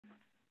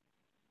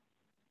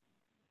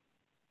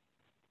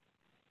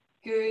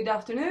Good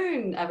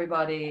afternoon,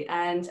 everybody,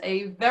 and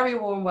a very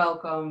warm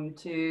welcome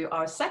to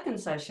our second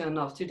session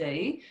of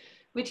today,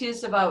 which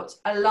is about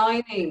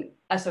aligning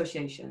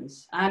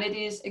associations. And it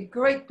is a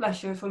great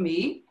pleasure for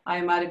me, I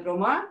am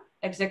Alexander,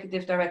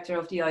 Executive Director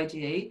of the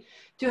IGA,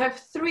 to have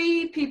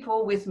three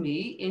people with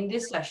me in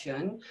this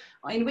session,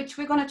 in which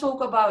we're going to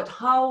talk about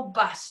how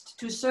best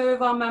to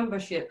serve our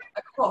membership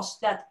across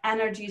that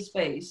energy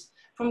space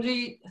from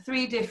the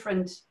three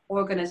different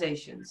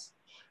organizations.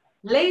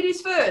 Ladies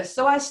first,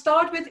 so I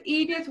start with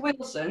Edith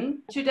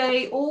Wilson,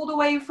 today all the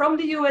way from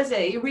the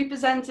USA,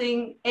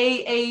 representing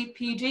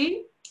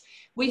AAPG.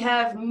 We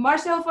have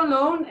Marcel van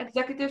Loon,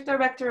 Executive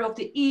Director of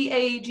the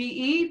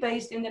EAGE,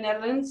 based in the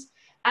Netherlands.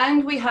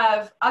 And we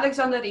have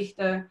Alexander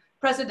Richter,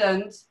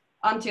 President,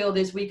 until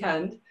this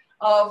weekend,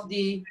 of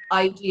the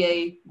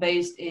IGA,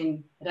 based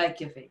in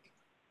Reykjavik.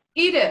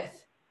 Edith,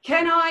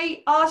 can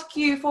I ask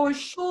you for a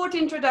short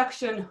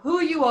introduction,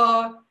 who you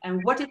are and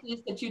what it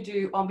is that you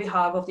do on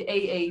behalf of the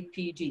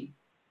AAPG?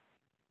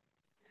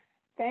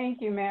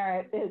 Thank you,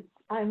 Merit.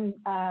 I'm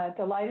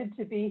delighted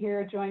to be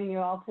here joining you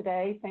all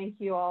today. Thank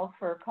you all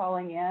for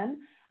calling in.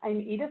 I'm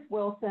Edith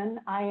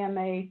Wilson. I am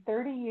a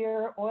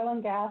 30-year oil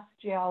and gas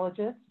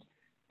geologist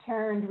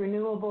turned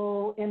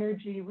renewable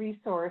energy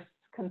resource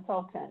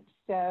consultant.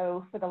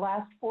 So for the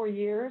last 4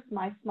 years,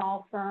 my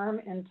small firm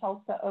in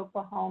Tulsa,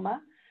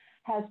 Oklahoma,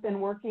 has been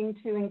working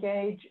to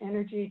engage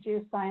energy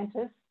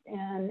geoscientists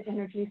in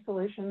energy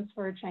solutions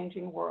for a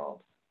changing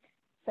world.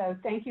 So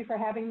thank you for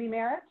having me,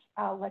 Merit.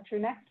 I'll let your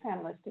next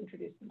panelist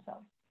introduce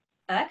themselves.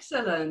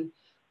 Excellent.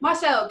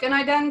 Marcel, can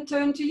I then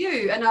turn to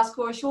you and ask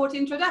for a short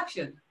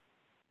introduction?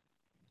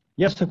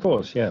 Yes, of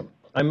course, yeah.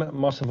 I'm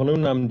Marcel van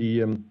Loon. I'm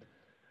the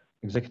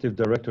Executive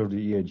Director of the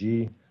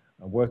EAGE.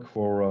 I work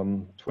for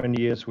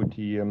 20 years with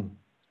the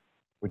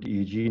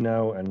EAGE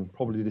now, and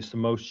probably this is the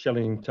most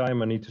challenging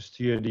time. I need to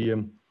steer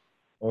the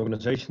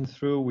organization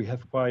through. We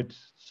have quite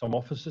some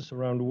offices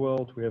around the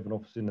world. We have an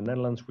office in the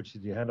Netherlands, which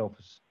is the head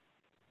office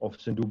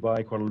in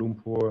Dubai, Kuala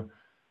Lumpur,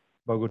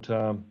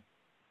 Bogota,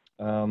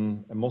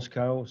 and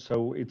Moscow.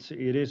 So it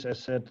is,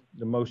 as said,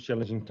 the most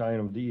challenging time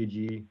of the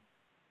EAGE,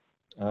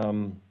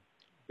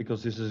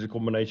 because this is a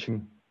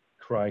combination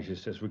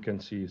crisis, as we can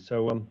see.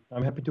 So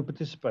I'm happy to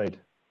participate.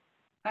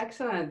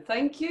 Excellent,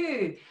 thank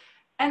you.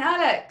 And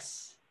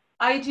Alex,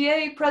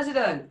 IGA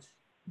President.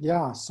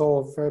 Yeah,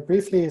 so very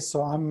briefly,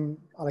 so I'm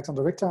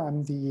Alexander Richter.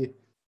 I'm the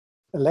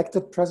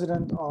elected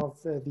president of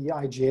the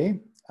IGA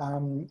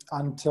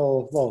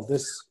until, well,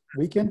 this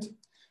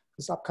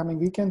upcoming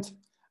weekend.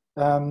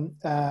 And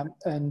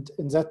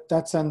in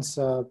that sense,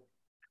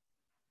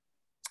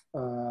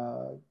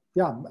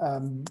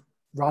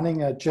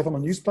 running a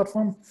geothermal news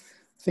platform,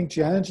 Think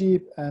Energy,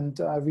 and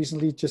I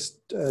recently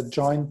just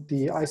joined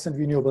the Iceland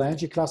Renewable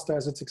Energy Cluster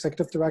as its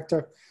executive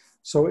director.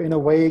 So in a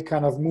way,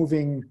 kind of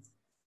moving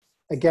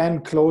again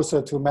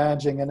closer to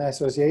managing an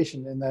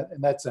association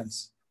in that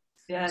sense.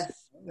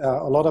 Yes.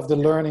 A lot of the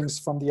learnings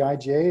from the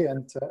IGA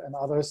and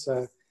others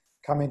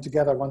coming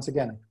together once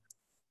again.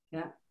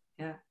 Yeah.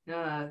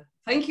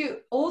 Thank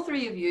you, all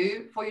three of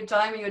you, for your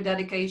time and your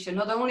dedication,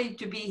 not only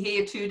to be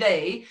here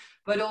today,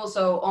 but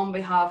also on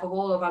behalf of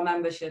all of our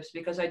memberships,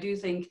 because I do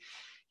think,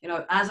 you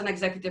know, as an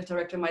executive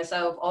director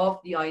myself of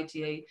the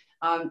IGA,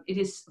 it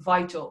is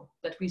vital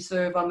that we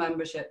serve our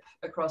membership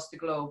across the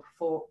globe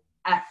for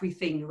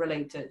everything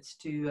related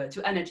to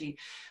energy.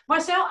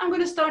 Marcel, I'm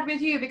going to start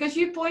with you because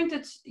you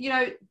pointed,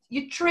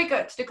 you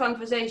triggered the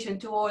conversation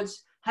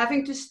towards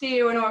having to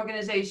steer an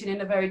organization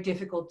in a very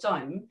difficult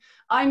time.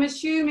 I'm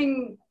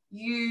assuming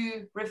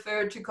you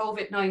referred to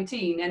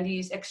COVID-19 and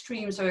these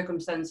extreme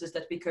circumstances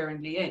that we're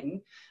currently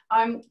in.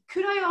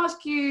 Could I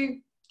ask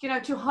you,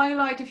 to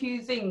highlight a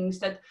few things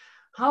that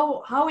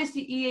how is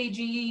the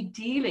EAGE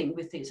dealing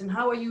with this and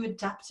how are you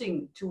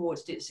adapting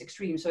towards these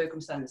extreme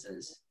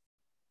circumstances?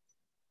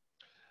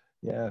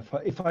 Yeah,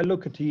 if I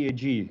look at the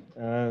EAGE,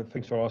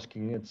 thanks for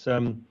asking. It's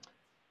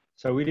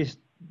so it is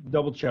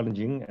double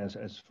challenging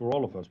as for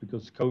all of us,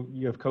 because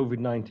you have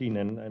COVID-19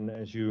 and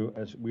as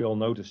we all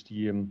noticed,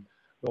 the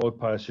oil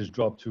prices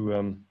dropped to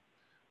a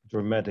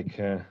dramatic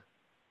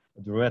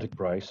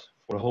price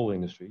for the whole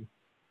industry.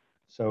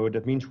 So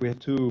that means we have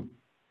two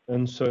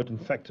uncertain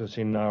factors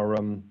in our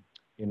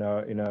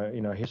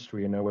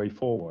history and our way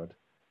forward,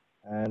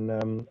 and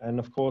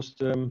of course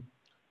the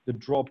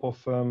drop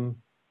of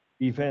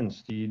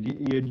events. The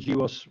EAGE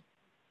was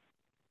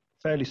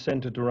fairly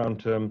centered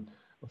around,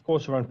 of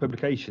course, around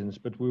publications,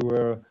 but we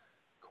were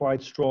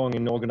quite strong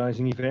in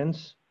organizing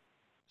events,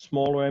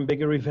 smaller and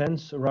bigger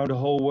events around the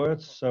whole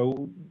world.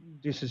 So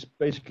this is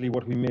basically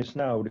what we miss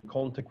now, the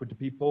contact with the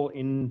people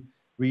in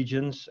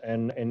regions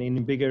and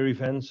in bigger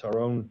events. Our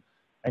own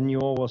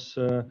annual was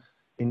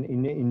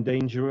in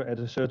danger at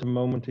a certain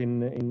moment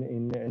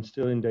and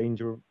still in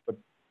danger, but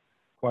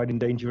quite in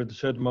danger at a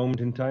certain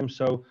moment in time.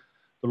 So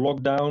the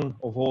lockdown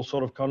of all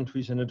sort of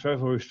countries and the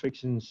travel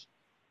restrictions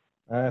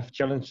have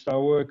challenged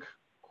our work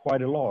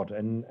quite a lot,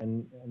 and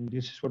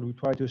this is what we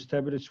try to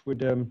establish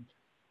with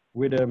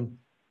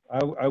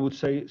I would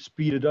say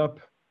speed it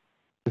up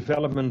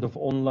development of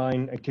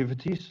online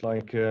activities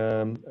like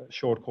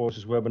short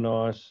courses,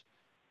 webinars,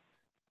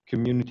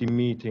 community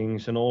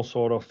meetings, and all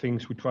sort of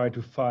things. We try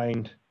to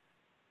find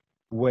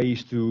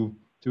ways to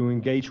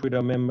engage with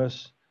our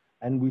members,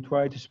 and we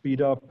try to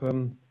speed up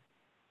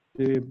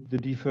the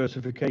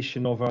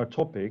diversification of our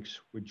topics,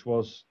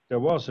 there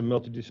was a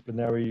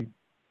multidisciplinary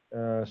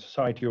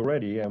society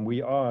already, and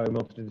we are a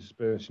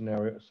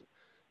multidisciplinary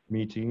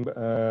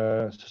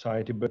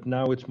society, but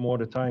now it's more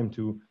the time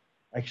to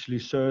actually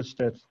search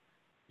that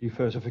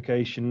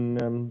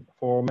diversification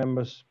for our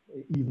members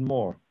even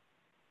more.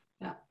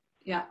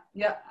 Yeah.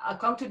 I'll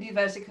come to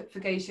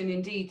diversification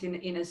indeed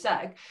in a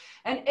sec.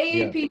 And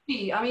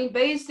AAPG, I mean,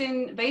 based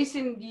in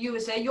the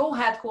USA, your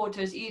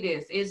headquarters,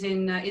 Edith, is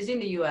in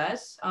the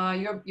US.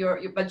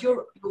 But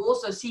you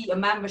also see a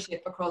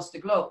membership across the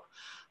globe.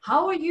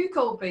 How are you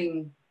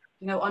coping,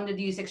 under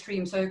these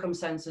extreme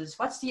circumstances?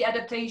 What's the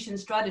adaptation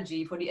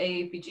strategy for the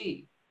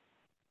AAPG?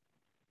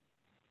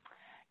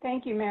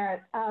 Thank you,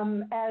 Merit.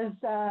 As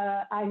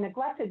I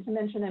neglected to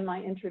mention in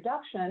my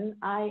introduction,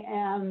 I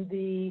am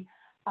the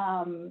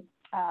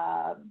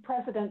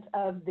president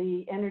of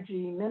the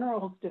Energy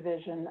Minerals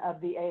Division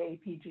of the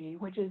AAPG,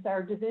 which is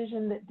our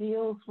division that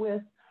deals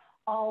with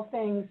all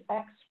things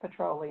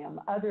ex-petroleum,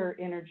 other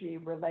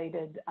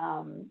energy-related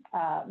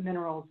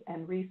minerals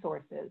and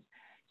resources.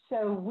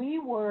 So we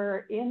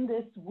were in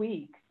this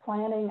week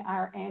planning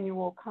our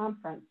annual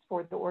conference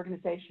for the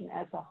organization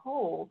as a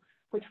whole,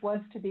 which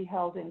was to be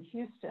held in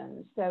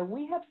Houston. So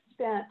we have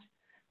spent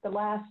the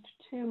last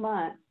 2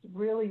 months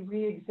really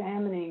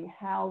re-examining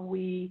how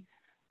we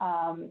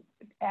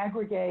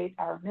aggregate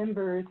our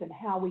members and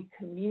how we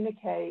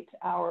communicate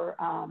our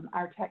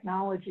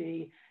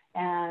technology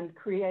and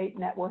create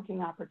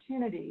networking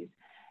opportunities.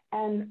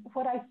 And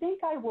what I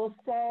think I will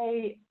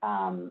say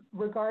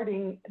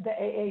regarding the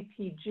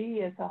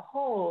AAPG as a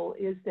whole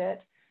is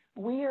that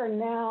we are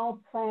now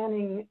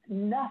planning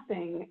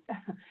nothing.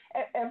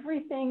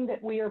 Everything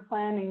that we are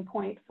planning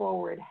point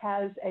forward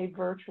has a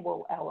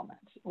virtual element.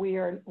 We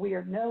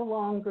are no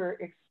longer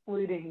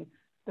excluding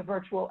the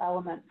virtual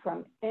element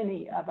from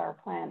any of our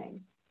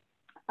planning.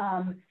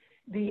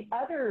 The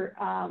other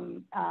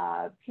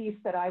piece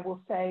that I will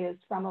say is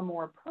from a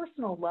more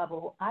personal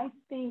level, I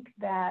think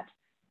that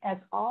as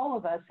all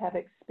of us have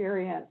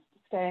experienced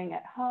staying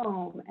at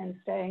home and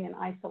staying in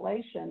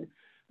isolation,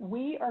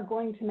 we are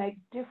going to make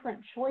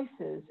different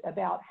choices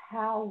about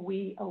how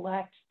we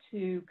elect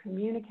to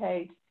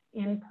communicate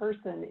in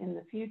person in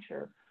the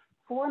future.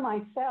 For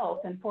myself,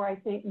 and for I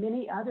think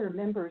many other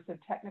members of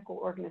technical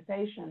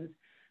organizations,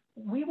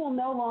 we will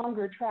no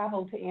longer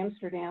travel to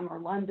Amsterdam or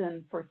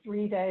London for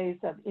 3 days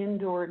of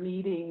indoor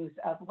meetings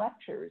of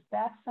lectures.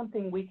 That's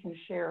something we can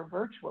share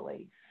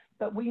virtually.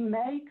 But we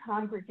may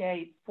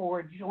congregate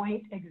for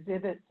joint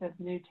exhibits of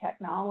new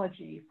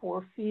technology,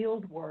 for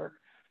field work,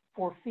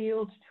 for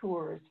field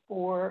tours,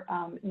 for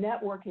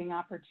networking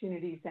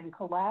opportunities and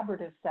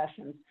collaborative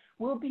sessions.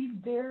 We'll be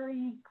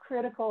very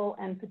critical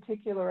and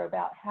particular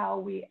about how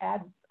we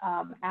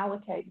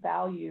allocate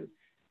value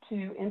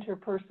to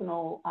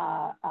interpersonal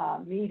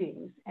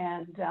meetings.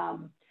 And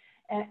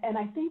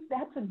I think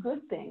that's a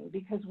good thing,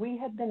 because we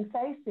have been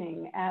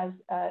facing, as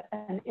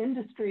an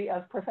industry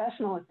of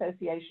professional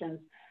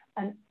associations,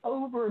 an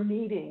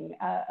over-meeting,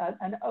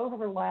 an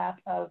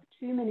overlap of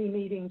too many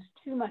meetings,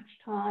 too much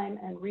time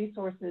and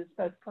resources,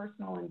 both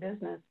personal and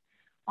business,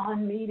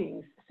 on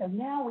meetings. So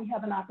now we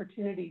have an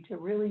opportunity to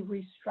really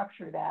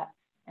restructure that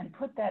and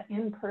put that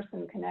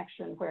in-person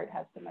connection where it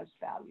has the most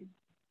value.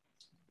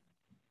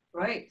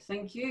 Great,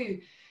 thank you.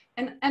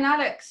 And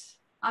Alex,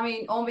 I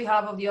mean, on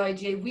behalf of the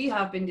IGA, we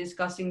have been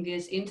discussing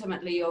this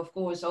intimately, of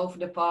course, over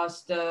the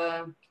past,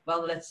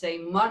 well, let's say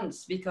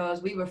months,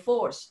 because we were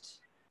forced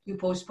to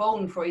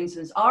postpone, for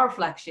instance, our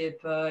flagship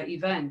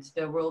event,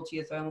 the World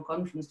Geothermal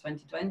Conference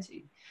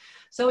 2020.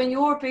 So in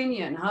your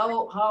opinion,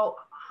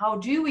 how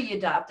do we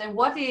adapt? And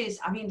what is,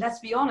 I mean, let's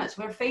be honest,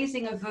 we're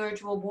facing a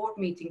virtual board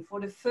meeting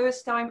for the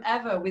first time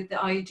ever with the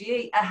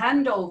IGA, a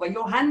handover.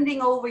 You're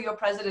handing over your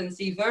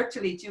presidency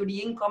virtually to the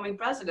incoming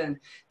president.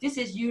 This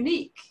is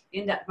unique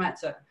in that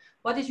matter.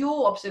 What is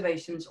your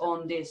observations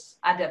on this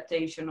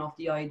adaptation of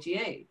the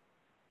IGA?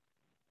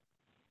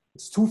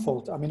 It's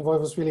twofold. I mean,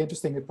 what was really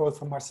interesting, both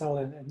from Marcel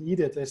and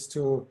Edith, is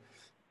to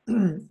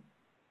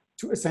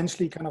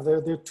essentially kind of,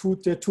 there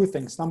are two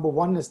things. Number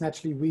one is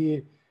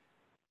naturally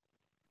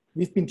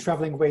we've been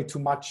traveling way too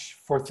much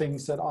for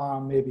things that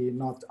are maybe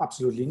not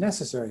absolutely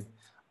necessary.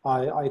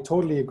 I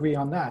totally agree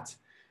on that.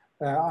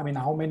 I mean,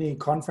 how many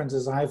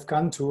conferences I've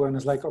gone to, and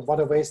it's like, oh, what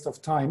a waste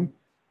of time,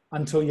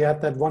 until you had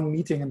that one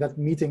meeting and that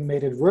meeting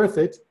made it worth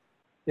it.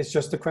 It's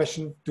just a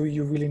question, do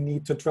you really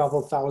need to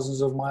travel thousands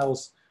of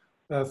miles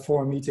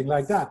for a meeting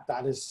like that?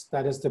 That is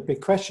the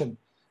big question.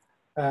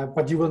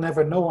 But you will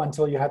never know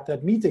until you had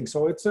that meeting.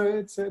 So it's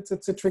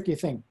a tricky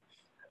thing.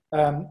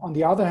 On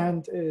the other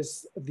hand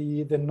is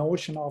the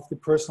notion of the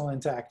personal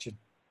interaction.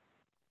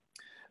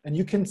 And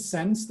you can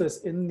sense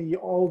this in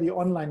all the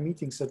online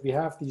meetings that we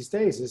have these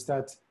days, is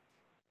that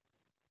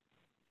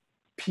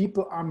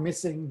people are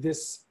missing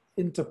this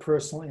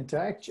interpersonal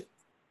interaction.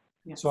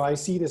 Yeah. So I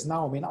see this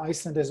now. I mean,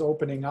 Iceland is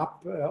opening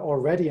up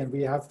already, and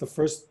we have the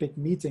first big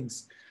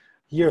meetings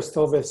here,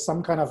 still with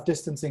some kind of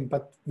distancing,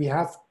 but we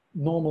have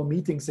normal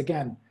meetings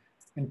again.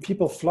 And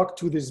people flock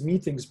to these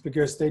meetings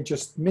because they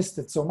just missed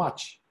it so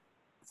much.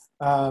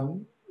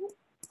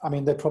 I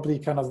mean, they probably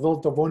kind of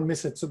won't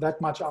miss it so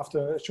that much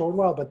after a short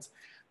while, but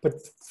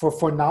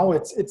for now,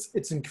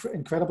 it's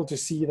incredible to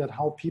see that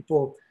how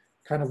people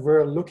kind of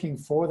were looking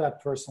for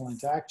that personal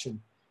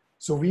interaction.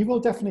 So we will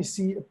definitely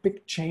see a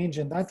big change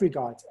in that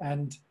regard.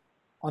 And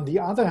on the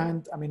other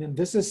hand, I mean, and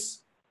this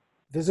is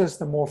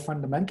the more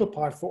fundamental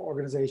part for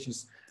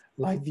organizations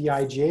like the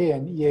IGA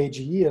and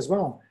EAGE as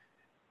well.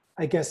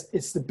 I guess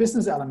it's the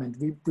business element.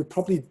 We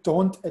probably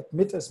don't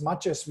admit as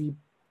much as we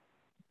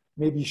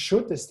maybe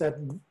should, is that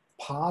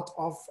part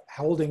of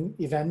holding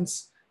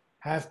events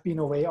have been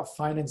a way of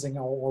financing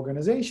our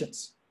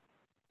organizations.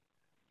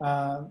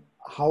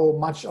 How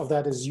much of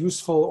that is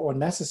useful or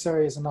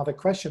necessary is another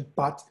question,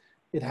 but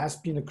it has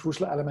been a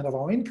crucial element of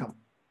our income.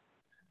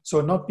 So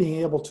not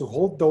being able to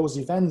hold those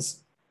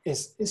events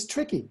is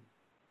tricky.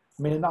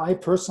 I mean, and I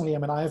personally, I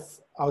mean, I've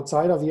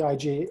outside of the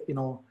IGA, you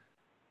know,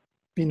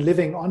 been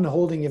living on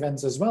holding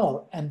events as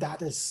well. And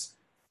that is,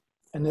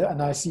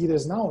 and I see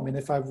this now. I mean,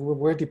 if I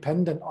were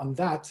dependent on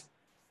that,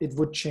 it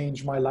would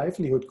change my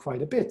livelihood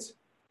quite a bit.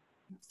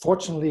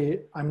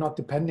 Fortunately, I'm not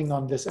depending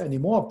on this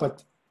anymore,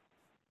 but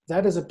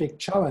that is a big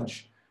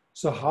challenge.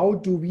 So how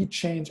do we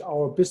change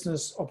our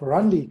business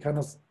operandi, kind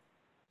of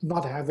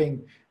not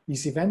having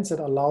these events that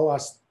allow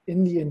us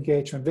in the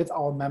engagement with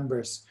our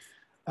members,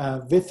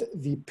 with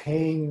the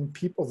paying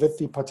people, with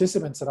the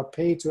participants that are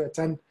paid to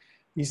attend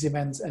these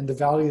events and the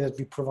value that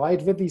we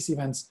provide with these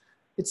events?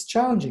 It's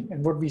challenging.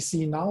 And what we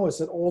see now is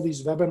that all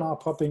these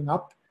webinars popping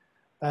up,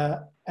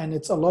 and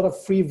it's a lot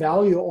of free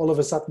value all of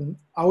a sudden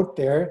out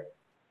there.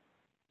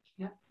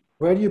 Yeah.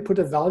 Where do you put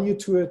a value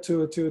to it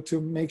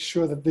to make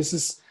sure that this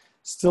is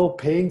still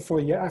paying for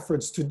your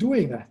efforts to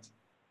doing that?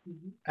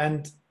 Mm-hmm.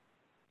 And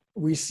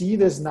we see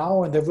this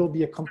now, and there will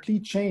be a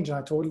complete change. And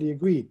I totally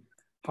agree.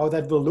 How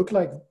that will look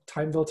like,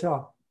 time will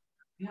tell.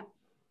 Yeah,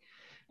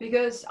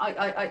 because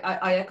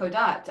I echo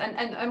that.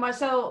 And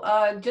Marcel,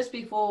 just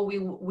before we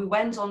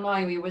went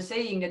online, we were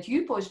saying that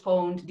you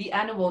postponed the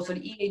annual, so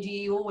the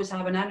EAGE always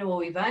have an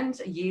annual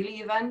event, a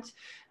yearly event.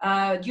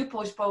 You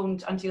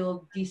postponed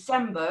until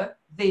December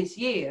this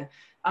year.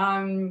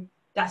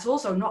 That's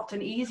also not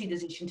an easy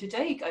decision to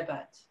take, I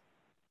bet.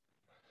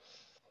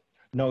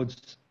 No,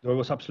 it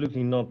was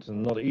absolutely not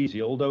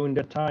easy. Although in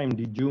that time,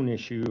 the June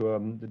issue,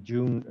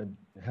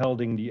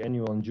 holding the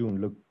annual in June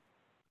looked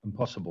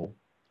impossible.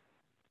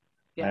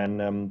 Yeah.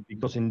 And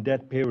because in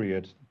that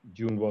period,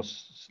 June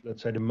was,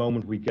 let's say, the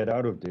moment we get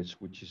out of this,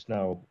 which is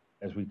now,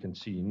 as we can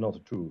see, not the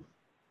truth.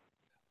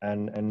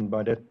 And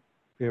by that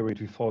period,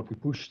 we thought we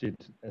pushed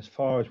it as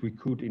far as we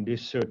could in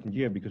this certain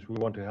year, because we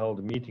want to hold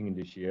a meeting in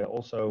this year.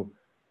 Also,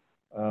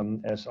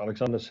 as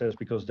Alexander says,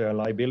 because there are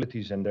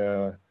liabilities and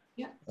there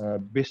are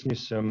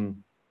business,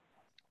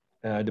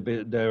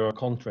 there are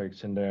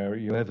contracts, and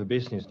you have a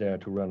business there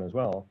to run as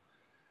well.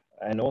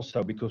 And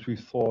also because we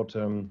thought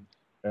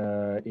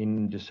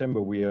in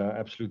December we are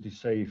absolutely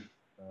safe,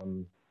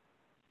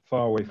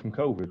 far away from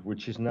COVID,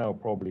 which is now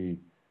probably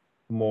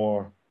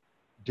more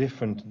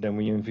different than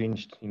we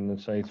envisaged in,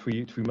 let's say,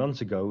 three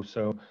months ago.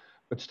 So,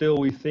 but still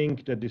we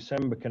think that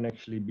December can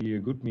actually be a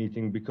good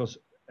meeting, because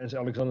as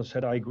Alexander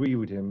said, I agree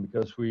with him,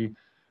 because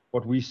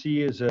what we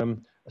see is a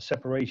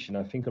separation.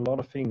 I think a lot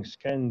of things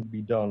can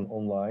be done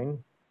online,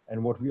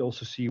 and what we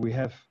also see, we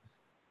have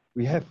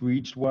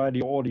reached wider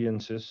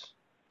audiences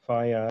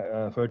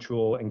via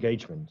virtual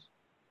engagement.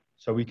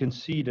 So we can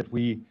see that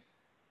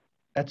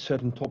at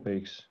certain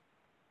topics,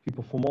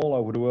 people from all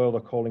over the world are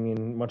calling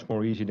in much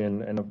more easy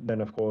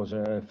than of course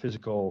a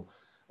physical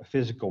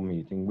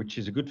meeting, which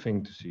is a good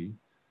thing to see.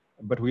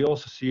 But we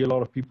also see a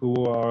lot of people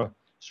who are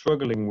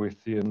struggling with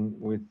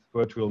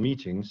virtual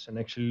meetings and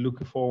actually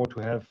looking forward to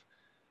have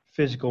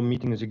physical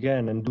meetings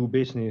again and do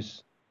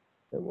business.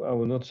 I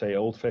will not say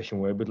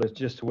old-fashioned way, but let's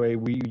just the way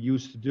we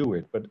used to do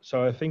it. But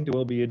so I think there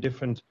will be a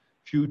different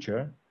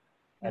future,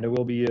 and there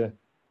will be a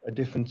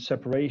different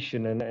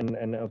separation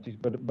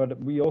but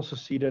we also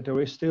see that there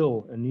is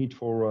still a need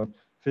for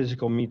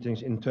physical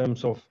meetings in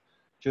terms of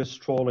just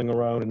strolling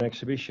around an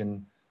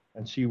exhibition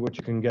and see what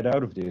you can get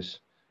out of this,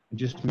 and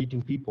just meeting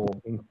people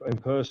in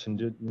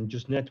person,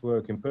 just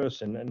network in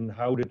person, and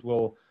how that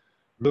will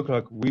look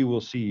like we will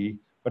see.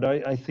 But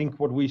I think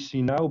what we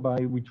see now,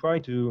 we try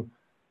to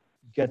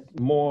get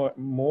more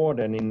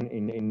than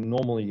in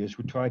normal years.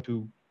 We try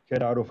to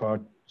get out of our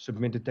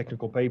submitted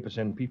technical papers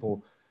and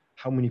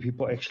how many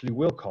people actually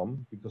will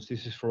come, because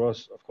this is for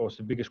us, of course,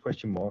 the biggest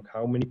question mark.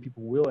 How many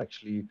people will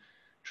actually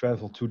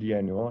travel to the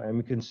annual? And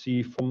we can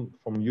see from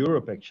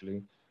Europe,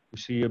 actually, we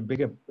see a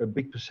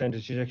big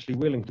percentage is actually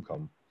willing to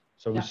come.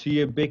 So we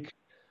see a big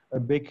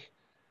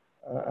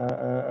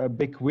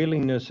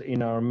willingness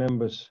in our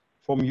members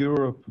from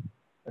Europe,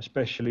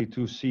 especially,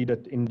 to see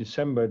that in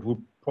December it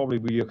would probably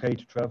be okay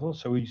to travel.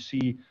 So we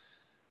see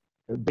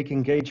a big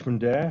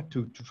engagement there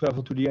to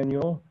travel to the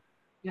annual.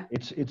 Yeah.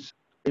 It's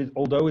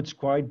although it's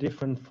quite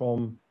different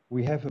from,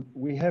 we have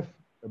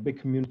a big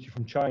community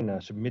from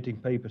China submitting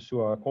papers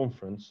to our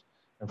conference,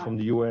 and from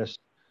the US,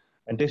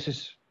 and this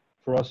is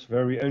for us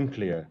very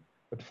unclear.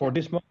 But for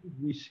this moment,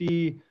 we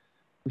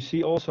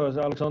see also, as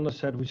Alexander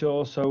said, we see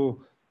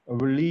also a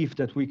relief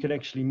that we can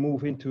actually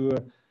move into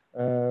an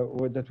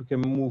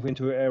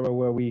era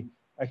where we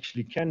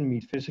actually can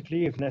meet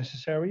physically if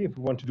necessary, if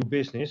we want to do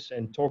business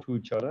and talk to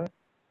each other.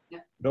 Yeah.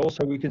 But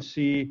also we can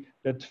see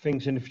that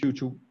things in the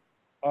future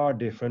are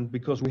different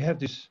because we have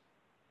this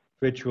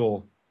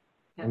virtual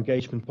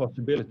engagement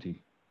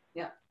possibility.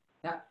 Yeah,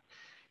 yeah.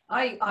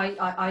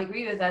 I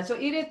agree with that. So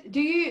Edith, do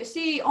you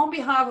see, on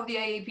behalf of the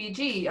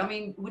AAPG, I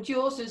mean, would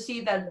you also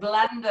see that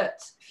blended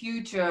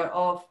future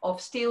of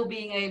still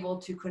being able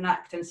to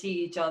connect and see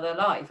each other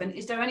live? And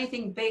is there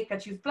anything big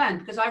that you've planned?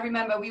 Because I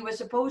remember we were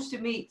supposed to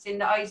meet in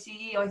the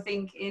ICE, I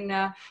think, in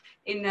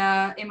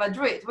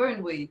Madrid,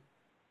 weren't we?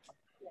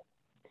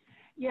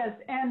 Yes,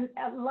 and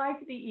like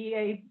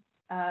the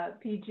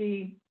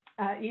EAPG,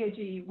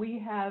 EAGE, we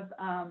have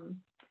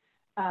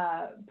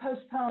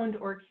postponed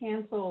or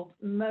canceled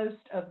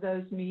most of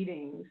those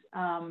meetings.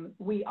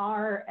 We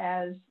are,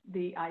 as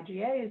the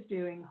IGA is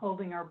doing,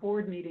 holding our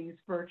board meetings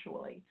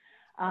virtually,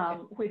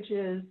 which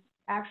is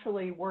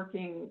actually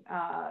working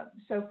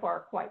so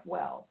far quite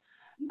well.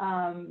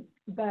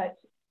 But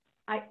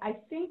I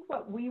think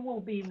what we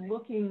will be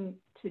looking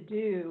to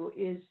do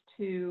is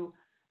to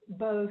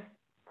both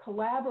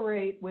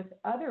collaborate with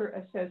other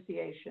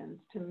associations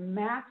to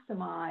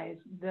maximize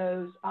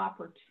those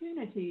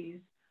opportunities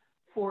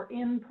for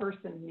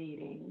in-person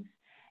meetings,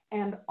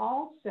 and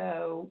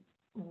also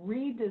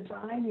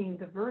redesigning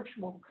the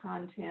virtual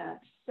content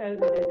so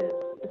that it is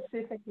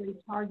specifically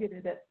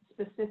targeted at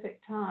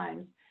specific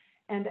times.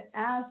 And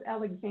as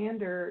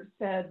Alexander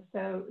said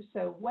so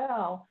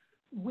well,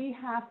 we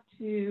have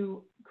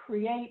to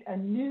create a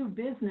new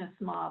business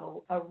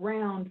model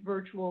around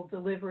virtual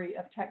delivery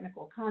of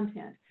technical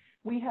content.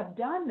 We have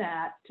done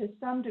that to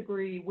some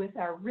degree with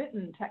our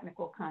written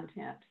technical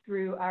content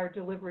through our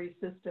delivery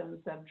systems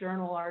of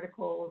journal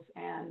articles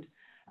and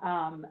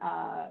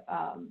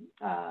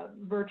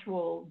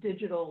virtual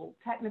digital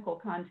technical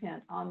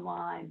content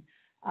online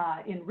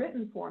in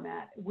written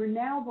format. We're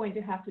now going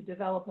to have to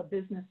develop a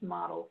business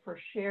model for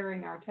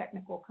sharing our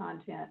technical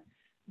content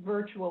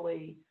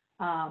virtually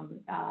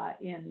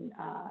in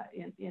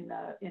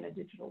a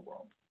digital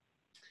world.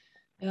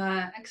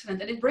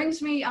 Excellent. And it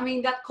brings me, I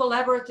mean, that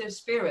collaborative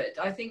spirit,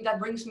 I think that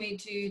brings me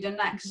to the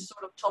next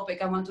sort of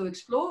topic I want to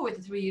explore with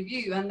the three of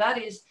you, and that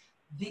is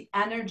the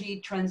energy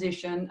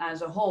transition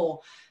as a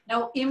whole.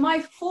 Now, in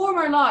my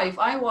former life,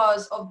 I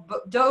was of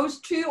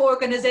those two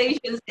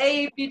organizations,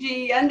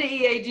 AAPG and the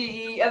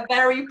EAGE, a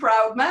very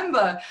proud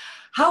member.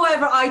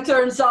 However, I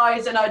turned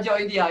sides and I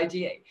joined the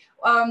IGA.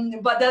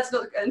 But that's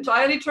not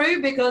entirely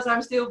true, because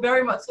I'm still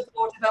very much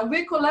supportive, and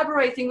we're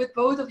collaborating with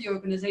both of the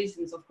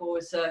organizations, of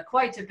course,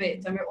 quite a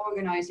bit, and we're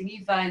organizing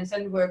events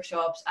and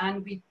workshops,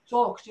 and we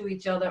talk to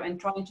each other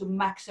and trying to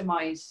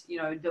maximize, you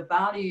know, the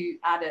value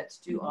added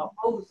to our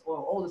both or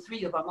all the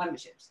three of our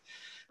memberships.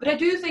 But I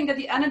do think that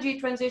the energy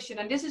transition,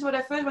 and this is what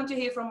I first want to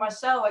hear from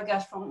Marcel, I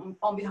guess, from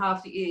on behalf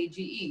of the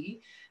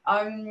EAGE.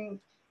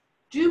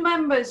 Do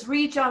members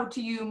reach out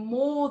to you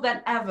more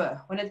than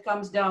ever when it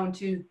comes down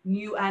to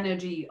new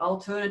energy,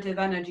 alternative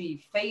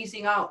energy,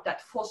 phasing out that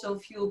fossil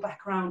fuel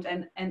background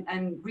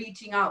and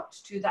reaching out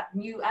to that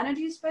new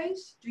energy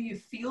space? Do you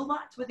feel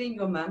that within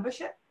your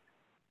membership?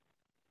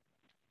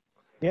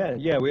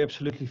 Yeah, we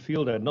absolutely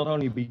feel that. Not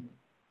only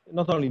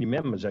the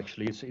members,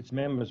 actually, it's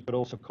members, but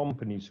also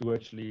companies who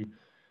actually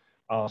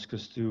ask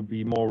us to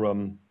be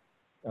more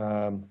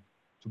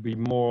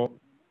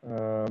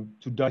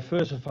to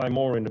diversify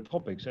more in the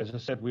topics. As I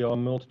said, we are a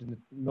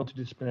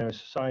multidisciplinary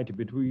society,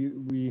 but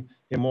we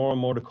hear more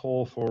and more the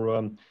call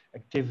for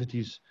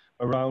activities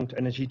around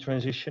energy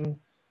transition,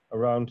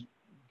 around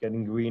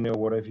getting greener,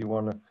 whatever you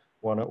want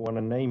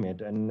to name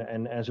it.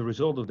 And as a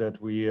result of that,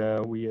 we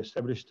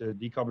established a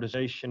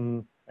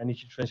decarbonization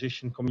energy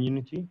transition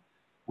community,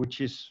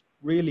 which is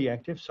really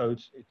active. So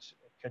it's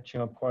catching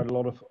up quite a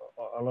lot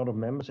of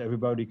members.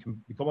 Everybody can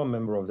become a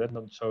member of that.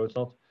 So it's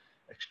not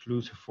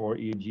exclusive for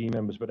EAG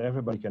members, but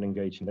everybody can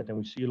engage in that. And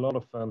we see a lot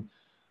of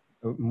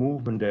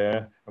movement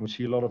there, and we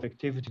see a lot of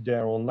activity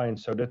there online.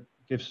 So that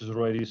gives us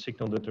already a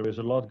signal that there is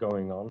a lot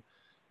going on.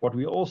 What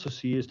we also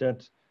see is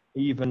that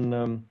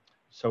even,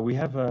 so we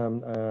have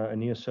a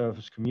near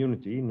service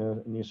community,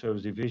 near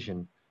service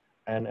division,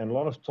 and a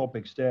lot of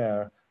topics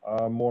there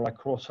are more like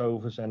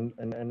crossovers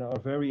and are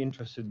very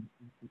interested,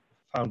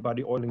 found by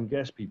the oil and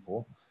gas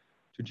people,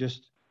 to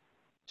just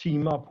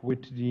team up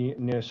with the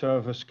near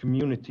service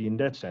community in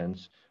that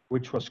sense,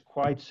 which was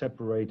quite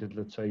separated,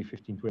 let's say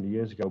 15, 20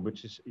 years ago, but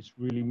it's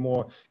really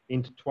more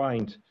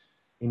intertwined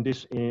in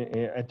this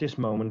at this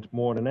moment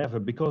more than ever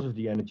because of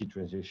the energy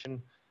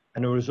transition.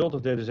 And the result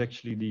of that is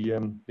actually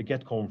the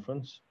GET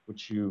conference,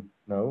 which you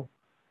know.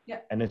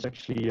 Yeah. And it's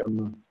actually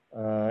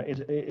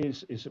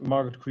is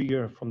Margaret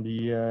Krieger from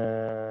the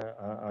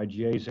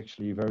IGA is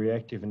actually very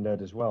active in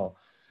that as well.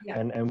 Yeah.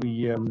 And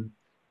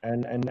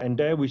And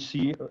there we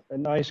see a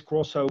nice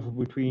crossover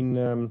between,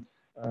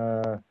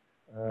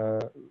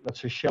 let's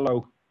say,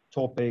 shallow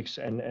topics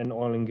and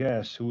oil and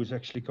gas, who is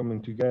actually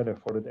coming together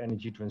for that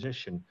energy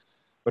transition.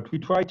 But we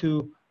try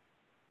to,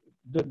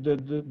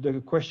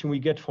 the question we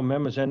get from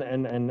members and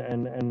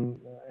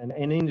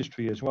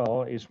industry as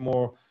well is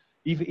more,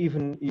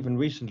 even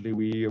recently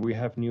we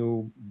have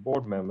new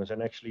board members,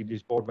 and actually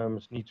these board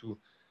members need to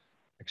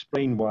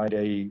explain why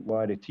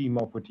they team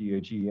up with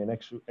EAGE. And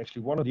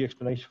actually one of the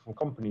explanations from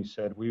companies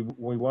said we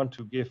want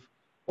to give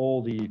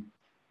all the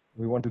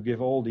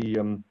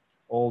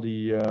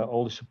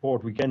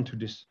support we can to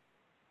this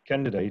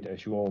candidate,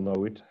 as you all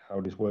know it, how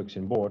this works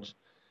in boards.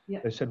 Yeah.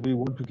 They said we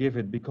want to give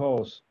it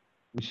because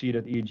we see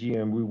that EAGE,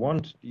 and we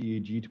want the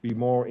EAGE to be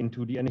more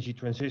into the energy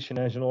transition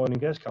as an oil and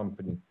gas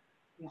company.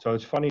 Yeah. So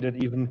it's funny that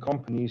even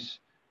companies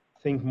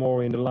think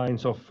more in the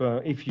lines of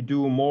if you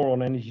do more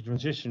on energy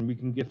transition, we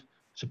can give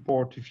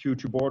support to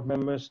future board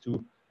members,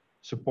 to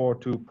support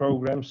to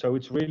programs. So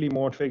it's really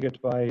more triggered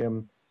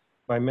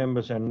by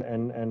members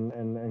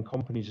and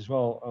companies as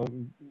well,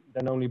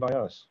 than only by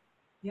us.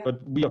 Yeah.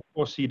 But we of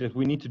course see that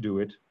we need to do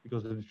it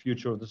because of the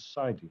future of the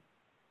society.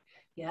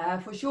 Yeah,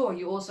 for sure.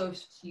 You also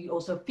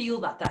feel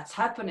that that's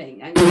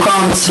happening, and you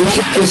can't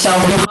leave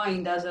yourself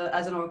behind as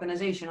an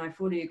organization. I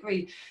fully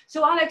agree.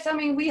 So Alex, I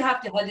mean, we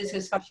have to have this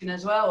discussion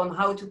as well on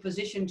how to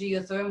position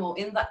geothermal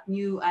in that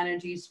new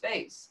energy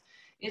space.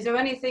 Is there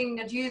anything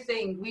that you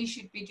think we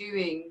should be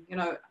doing, you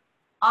know,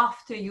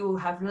 after you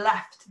have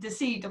left the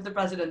seat of the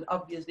president,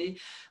 obviously,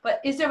 but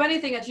is there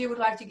anything that you would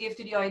like to give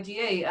to the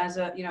IDA as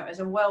a, you know, as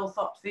a well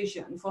thought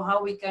vision for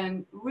how we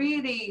can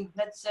really,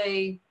 let's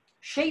say,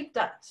 shape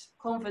that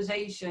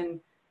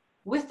conversation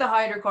with the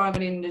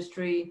hydrocarbon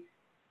industry,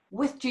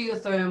 with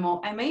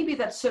geothermal, and maybe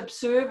that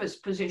subservice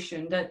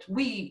position that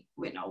we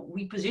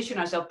position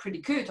ourselves pretty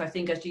good, I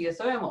think, as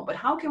geothermal, but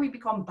how can we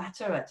become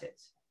better at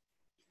it?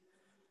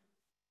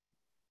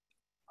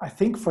 I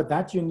think for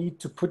that, you need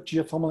to put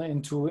geothermal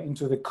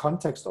into the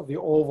context of the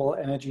overall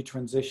energy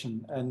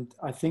transition. And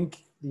I think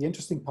the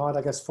interesting part,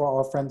 I guess, for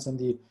our friends in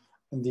the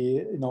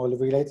you know,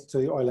 related to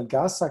the oil and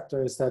gas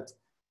sector is that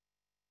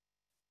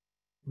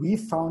we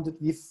found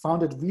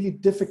it really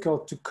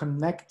difficult to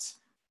connect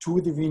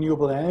to the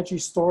renewable energy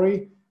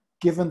story,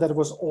 given that it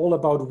was all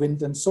about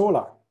wind and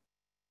solar,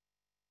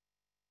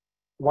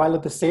 while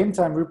at the same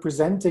time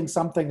representing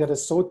something that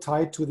is so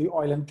tied to the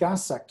oil and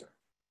gas sector.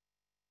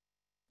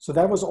 So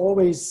that was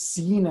always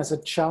seen as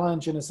a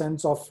challenge in a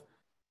sense of,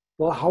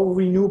 well, how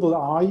renewable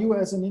are you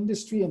as an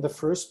industry in the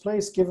first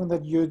place, given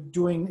that you're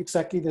doing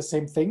exactly the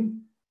same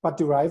thing, but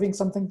deriving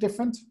something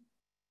different?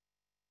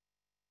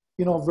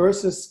 You know,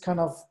 versus kind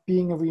of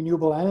being a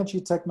renewable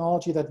energy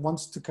technology that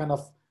wants to kind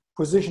of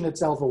position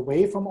itself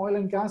away from oil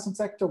and gas and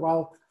sector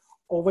while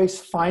always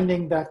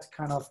finding that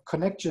kind of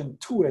connection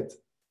to it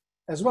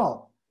as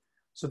well.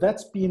 So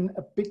that's been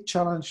a big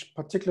challenge,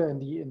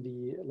 particularly in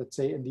the let's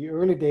say in the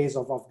early days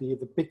of the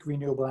big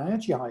renewable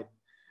energy hype.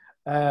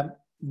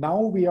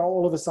 Now we are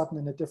all of a sudden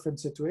in a different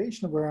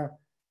situation where,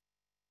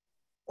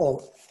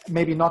 or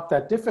maybe not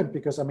that different,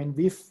 because I mean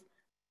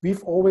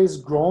we've always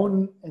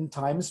grown in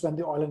times when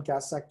the oil and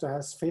gas sector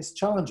has faced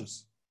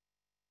challenges.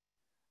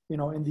 You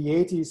know, in the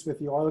 80s with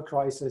the oil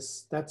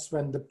crisis, that's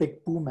when the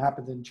big boom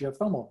happened in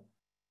geothermal.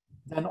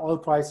 Then oil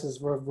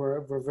prices were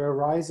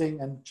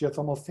rising and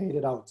geothermal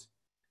faded out.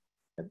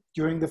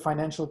 During the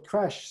financial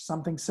crash,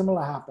 something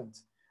similar happened.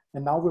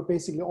 And now we're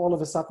basically all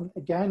of a sudden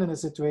again in a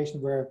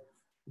situation where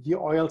the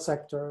oil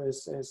sector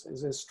is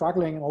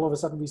struggling, and all of a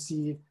sudden we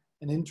see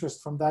an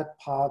interest from that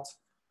part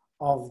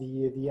of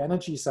the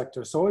energy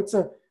sector. So it's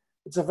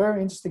a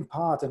very interesting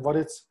part, and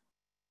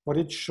what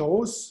it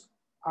shows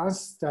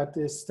us that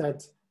is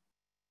that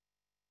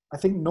I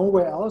think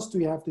nowhere else do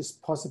you have this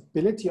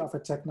possibility of a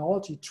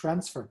technology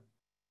transfer,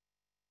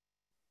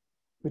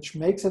 which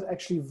makes it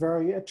actually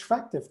very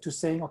attractive to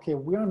saying, okay,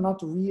 we're not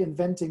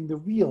reinventing the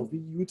wheel,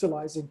 we're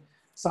utilizing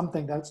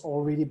something that's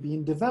already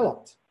been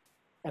developed.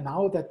 And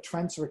how that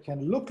transfer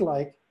can look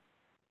like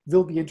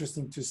will be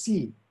interesting to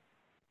see.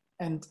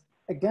 And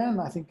again,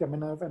 I think, I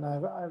mean,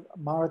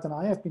 Marit and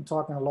I have been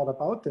talking a lot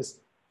about this.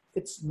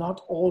 It's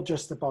not all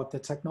just about the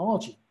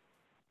technology.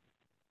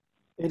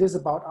 It is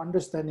about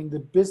understanding the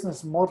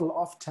business model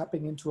of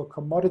tapping into a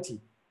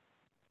commodity,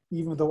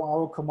 even though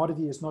our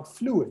commodity is not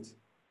fluid.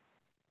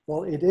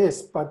 Well, it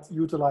is, but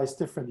utilized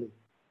differently.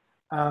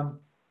 And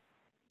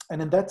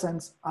in that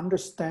sense,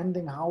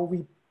 understanding how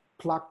we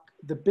plug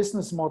the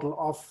business model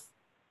of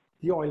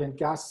the oil and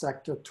gas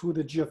sector to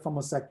the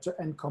geothermal sector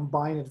and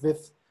combine it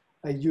with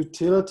a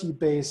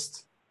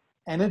utility-based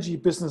energy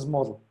business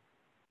model.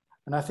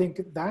 And I think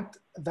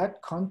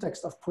that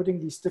context of putting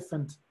these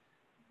different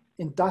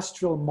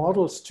industrial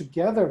models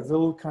together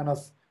will kind of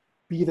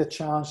be the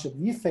challenge that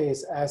we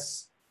face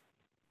as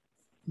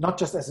not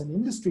just as an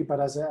industry,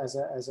 but as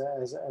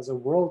a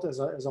world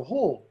as a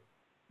whole,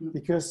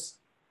 because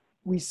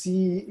we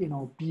see, you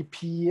know,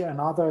 BP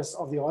and others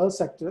of the oil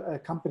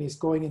sector companies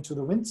going into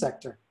the wind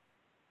sector,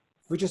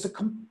 which is a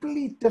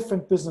complete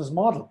different business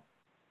model,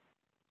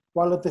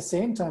 while at the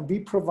same time we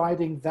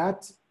providing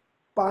that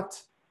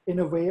but in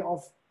a way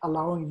of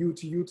allowing you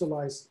to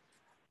utilize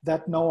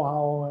that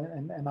know-how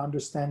and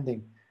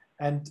understanding.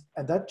 And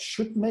that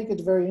should make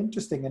it very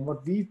interesting. And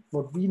what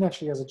we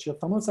naturally as a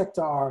geothermal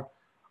sector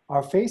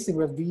are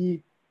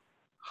facing,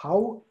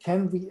 how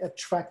can we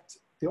attract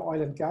the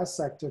oil and gas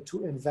sector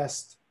to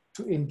invest,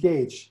 to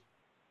engage?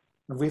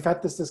 And we've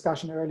had this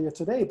discussion earlier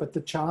today, but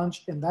the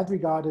challenge in that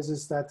regard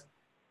is that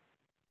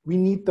we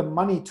need the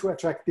money to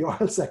attract the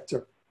oil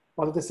sector,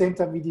 but at the same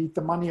time, we need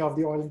the money of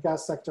the oil and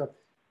gas sector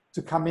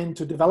to come in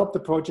to develop the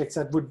projects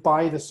that would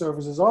buy the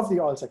services of the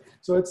oil sector.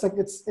 So it's like,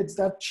 it's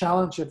that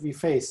challenge that we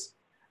face.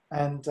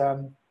 And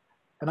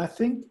I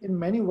think in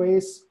many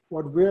ways,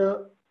 what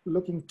we're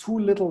looking too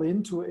little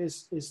into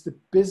is the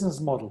business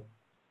model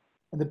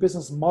and the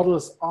business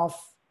models of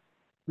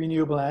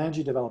renewable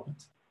energy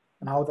development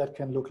and how that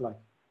can look like.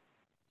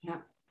 Yeah,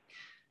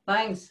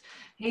 thanks.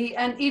 Hey,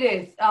 and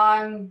Edith,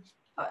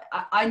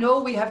 I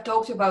know we have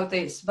talked about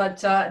this, but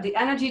the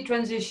energy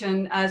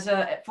transition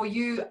for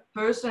you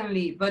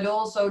personally, but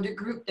also the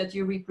group that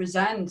you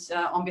represent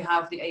on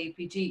behalf of the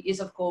AAPG is,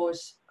 of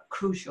course,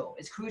 crucial.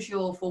 It's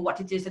crucial for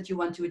what it is that you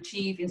want to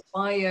achieve,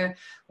 inspire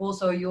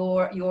also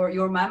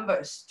your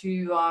members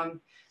to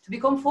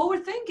become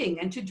forward-thinking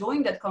and to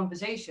join that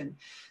conversation.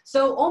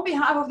 So on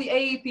behalf of the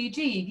AAPG,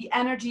 the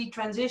energy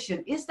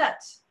transition, is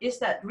that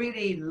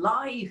really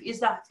live?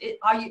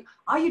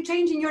 Are you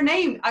changing your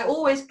name? I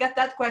always get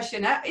that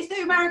question. Is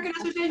the American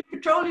Association of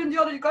Petroleum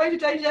Geology going to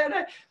change their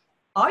name?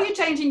 Are you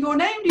changing your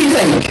name, do you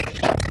think?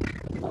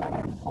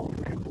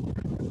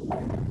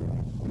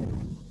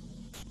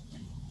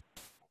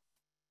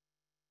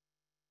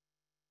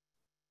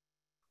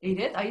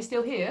 Edith, are you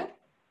still here?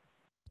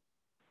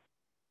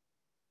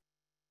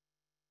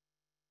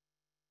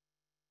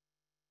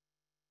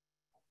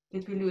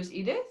 Did we lose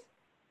Edith?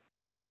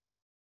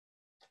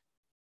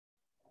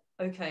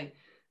 Okay,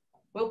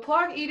 we'll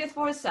park Edith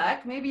for a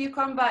sec. Maybe you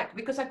come back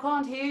because I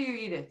can't hear you,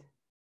 Edith.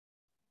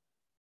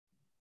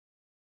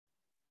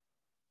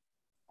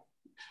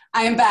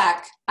 I am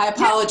back. I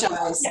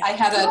apologize. Yeah. I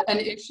had an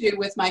issue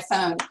with my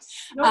phone.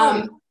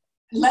 No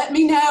let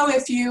me know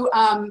if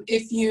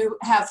you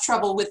have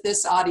trouble with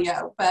this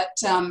audio. But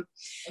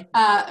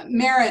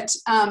Merritt,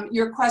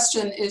 your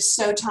question is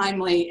so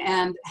timely,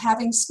 and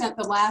having spent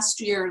the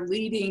last year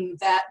leading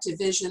that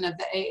division of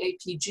the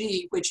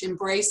AAPG, which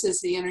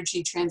embraces the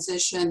energy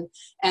transition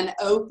and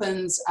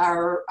opens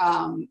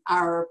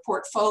our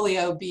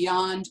portfolio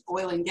beyond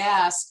oil and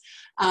gas,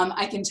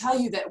 I can tell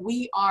you that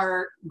we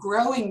are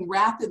growing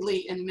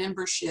rapidly in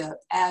membership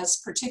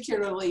as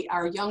particularly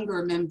our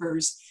younger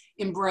members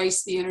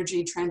embrace the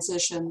energy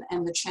transition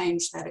and the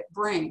change that it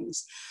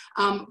brings.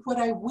 What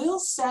I will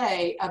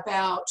say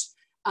about,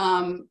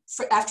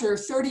 after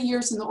 30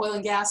 years in the oil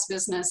and gas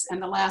business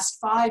and the last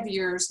 5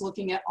 years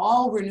looking at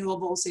all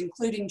renewables,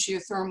 including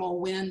geothermal,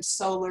 wind,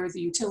 solar,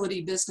 the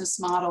utility business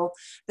model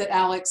that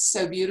Alex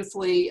so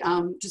beautifully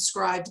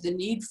described the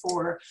need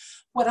for,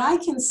 what I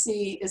can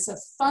see is a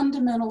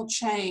fundamental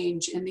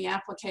change in the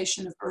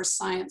application of earth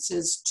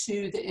sciences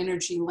to the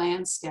energy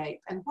landscape.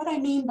 And what I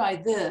mean by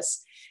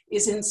this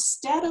is,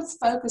 instead of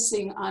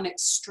focusing on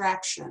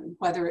extraction,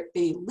 whether it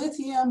be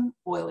lithium,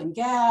 oil and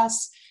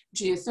gas,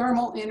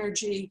 geothermal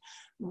energy,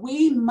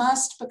 we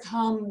must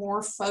become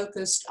more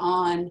focused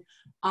on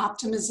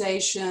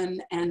optimization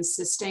and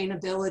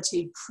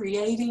sustainability,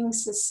 creating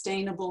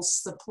sustainable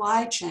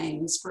supply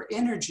chains for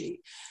energy.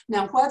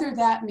 Now, whether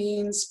that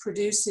means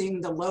producing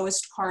the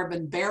lowest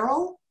carbon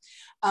barrel,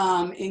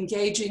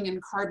 engaging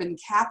in carbon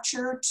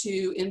capture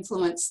to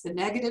influence the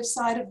negative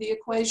side of the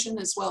equation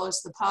as well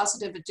as the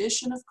positive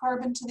addition of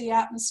carbon to the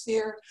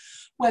atmosphere,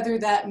 whether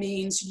that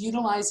means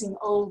utilizing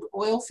old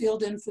oil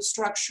field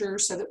infrastructure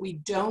so that we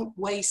don't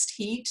waste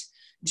heat,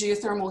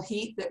 geothermal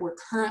heat that we're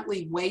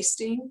currently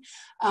wasting,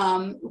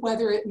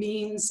 whether it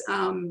means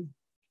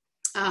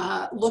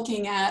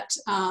looking at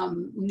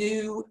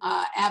new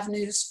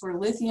avenues for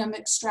lithium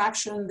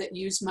extraction that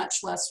use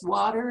much less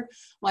water,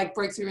 like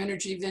Breakthrough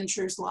Energy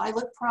Ventures'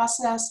 Lilac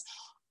process.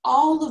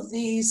 All of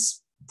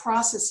these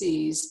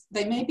processes,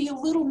 they may be a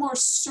little more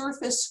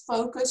surface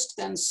focused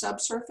than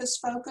subsurface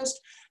focused,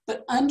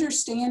 but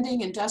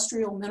understanding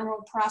industrial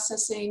mineral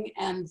processing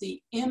and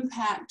the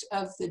impact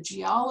of the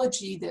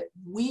geology that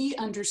we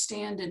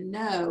understand and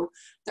know,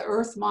 the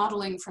earth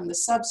modeling from the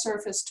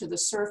subsurface to the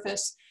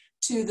surface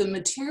to the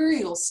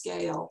material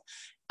scale,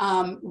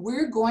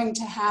 we're going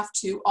to have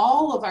to,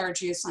 all of our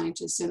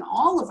geoscientists and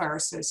all of our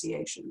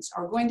associations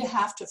are going to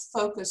have to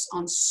focus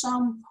on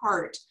some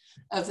part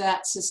of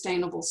that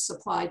sustainable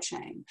supply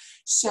chain.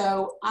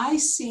 So I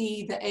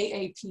see the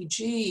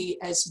AAPG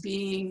as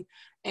being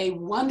a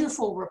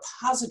wonderful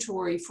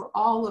repository for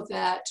all of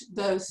that,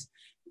 both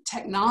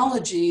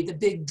technology, the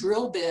big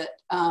drill bit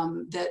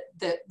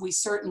that we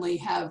certainly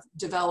have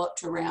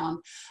developed around,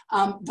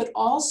 but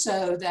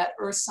also that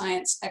earth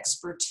science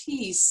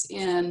expertise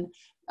in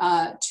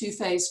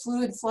two-phase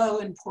fluid flow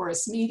and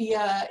porous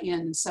media,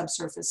 in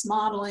subsurface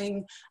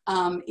modeling,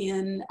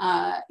 in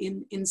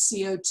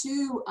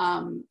CO2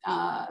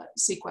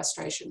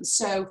 sequestration.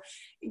 So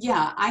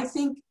yeah, I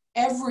think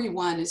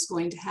everyone is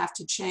going to have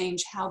to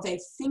change how they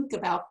think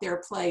about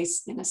their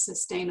place in a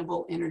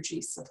sustainable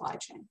energy supply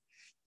chain.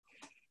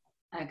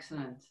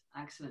 Excellent,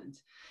 excellent.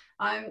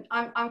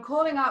 I'm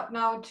calling out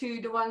now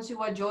to the ones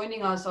who are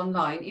joining us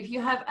online. If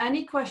you have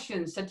any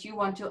questions that you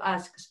want to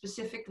ask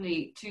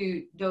specifically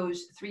to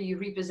those three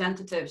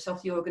representatives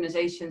of the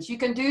organizations, you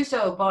can do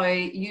so by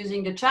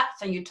using the chat,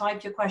 and you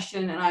type your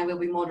question and I will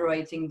be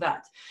moderating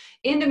that.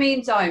 In the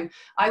meantime,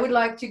 I would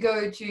like to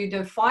go to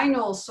the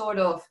final sort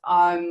of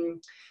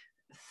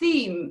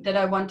theme that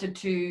I wanted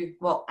to,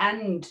 well,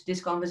 end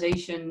this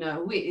conversation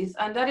with,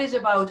 and that is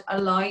about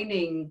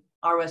aligning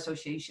our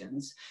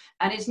associations.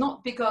 And it's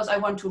not because I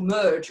want to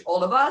merge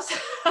all of us.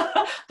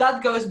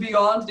 That goes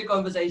beyond the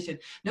conversation.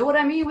 No, what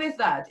I mean with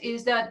that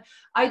is that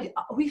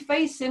we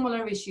face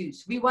similar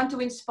issues. We want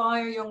to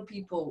inspire young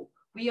people.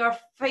 We are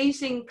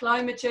facing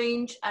climate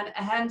change and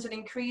hence an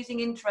increasing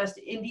interest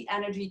in the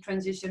energy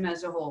transition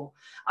as a whole.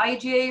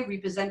 IGA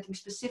representing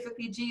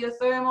specifically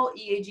geothermal,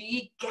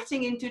 EAGE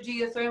getting into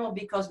geothermal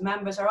because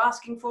members are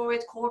asking for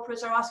it,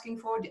 corporates are asking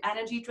for the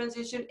energy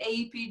transition,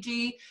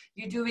 AAPG,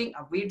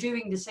 we're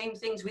doing the same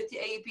things with the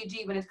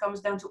AAPG when it comes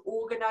down to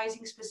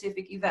organizing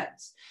specific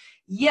events.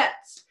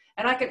 Yet,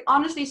 and I can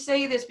honestly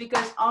say this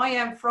because I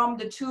am from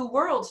the two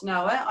worlds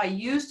now. I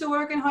used to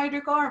work in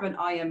hydrocarbon,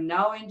 I am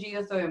now in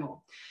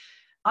geothermal.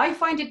 I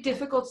find it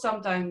difficult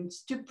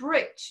sometimes to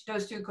bridge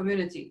those two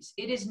communities.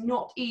 It is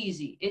not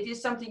easy. It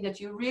is something that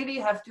you really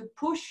have to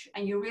push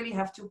and you really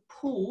have to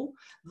pull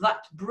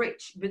that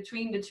bridge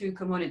between the two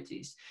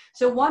communities.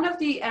 So one of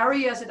the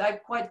areas that I'm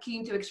quite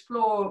keen to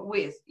explore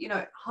with,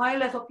 high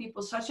level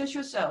people such as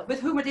yourself, with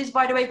whom it is,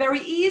 by the way,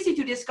 very easy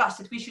to discuss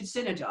that we should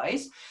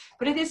synergize,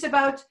 but it is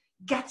about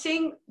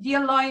getting the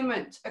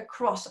alignment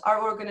across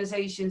our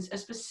organizations and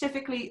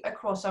specifically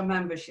across our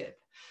membership.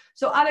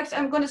 So Alex,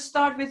 I'm going to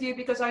start with you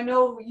because I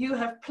know you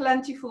have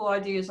plentiful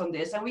ideas on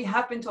this and we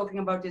have been talking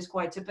about this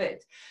quite a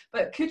bit.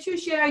 But could you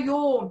share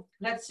your,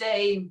 let's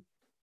say,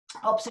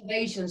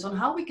 observations on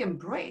how we can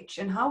bridge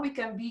and how we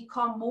can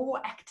become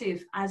more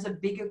active as a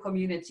bigger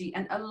community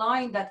and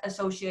align that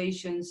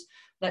associations,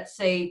 let's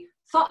say,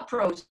 thought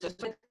process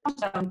when it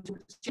comes down to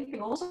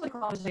shaping also the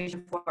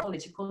conversation for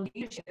political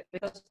leadership,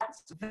 because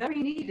that's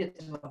very needed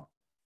as well.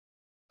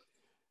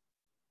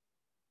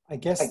 I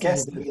guess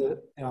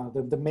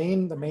the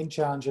main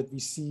challenge that we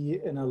see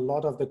in a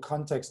lot of the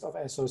context of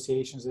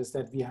associations is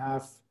that we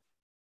have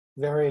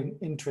varying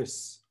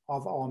interests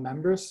of our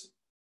members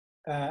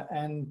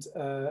and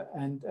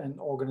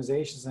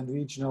organizations and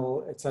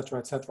regional, et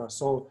cetera.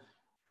 So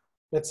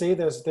let's say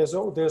there's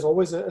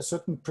always a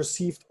certain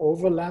perceived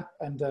overlap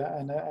and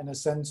a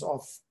sense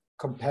of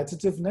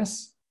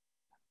competitiveness,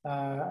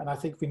 and I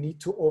think we need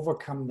to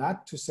overcome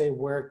that to say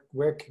where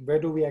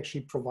do we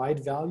actually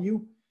provide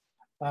value.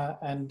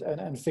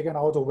 And figuring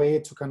out a way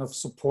to kind of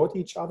support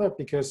each other,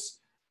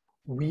 because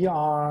we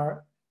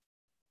are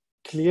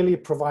clearly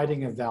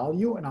providing a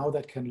value, and how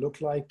that can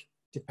look like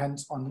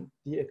depends on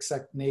the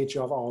exact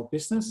nature of our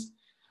business.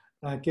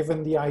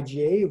 Given the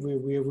IGA,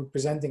 we're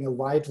representing a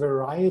wide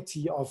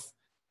variety of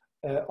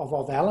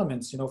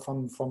elements,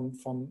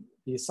 from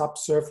the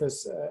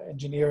subsurface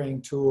engineering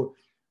to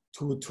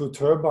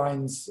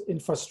turbines,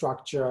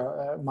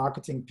 infrastructure,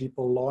 marketing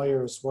people,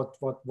 lawyers,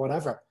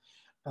 whatever.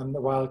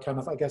 While kind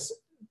of, I guess,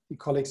 the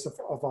colleagues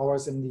of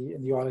ours in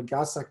the oil and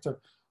gas sector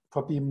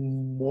probably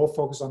more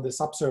focused on the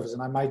subsurface,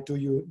 and I might do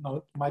you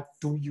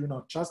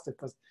not justice,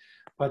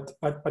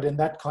 but in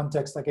that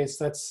context, I guess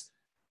that's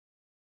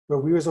where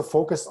we were so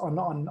focused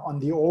on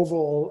the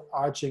overall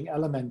arching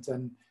element,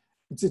 and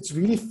it's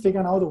really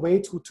figuring out a way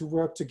to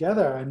work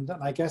together, and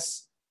I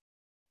guess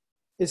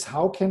is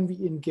how can we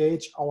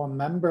engage our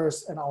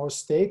members and our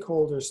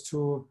stakeholders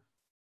to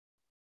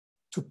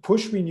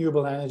push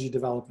renewable energy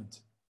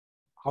development.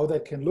 How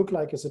that can look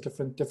like is a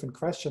different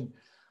question.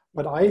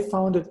 But I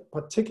found it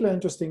particularly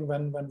interesting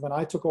when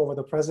I took over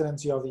the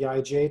presidency of the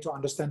IGA to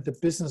understand the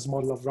business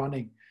model of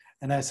running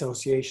an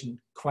association.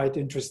 Quite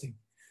interesting,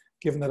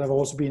 given that I've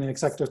also been an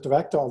executive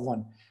director of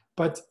one.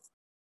 But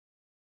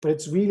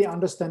it's really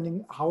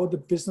understanding how the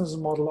business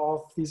model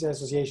of these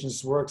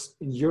associations works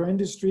in your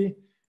industry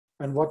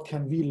and what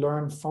can we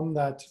learn from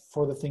that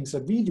for the things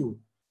that we do.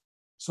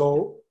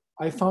 So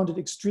I found it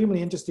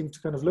extremely interesting to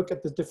kind of look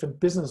at the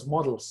different business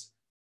models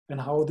and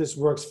how this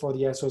works for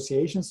the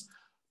associations,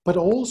 but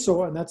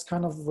also, and that's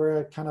kind of where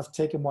I kind of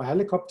take a more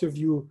helicopter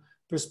view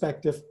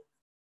perspective,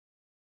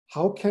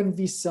 how can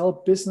we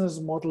sell business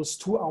models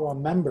to our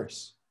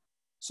members?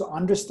 So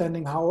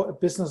understanding how a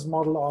business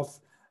model of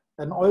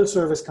an oil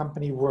service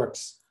company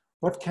works,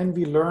 what can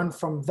we learn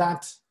from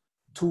that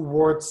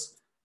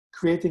towards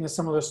creating a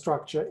similar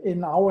structure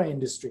in our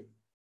industry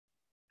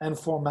and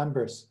for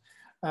members?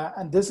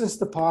 And this is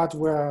the part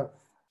where,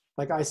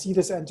 like, I see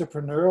this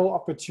entrepreneurial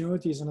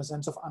opportunities in a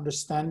sense of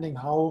understanding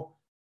how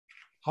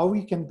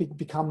we can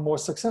become more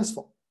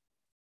successful.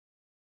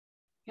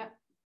 Yeah,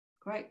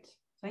 great.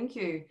 Thank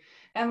you.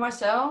 And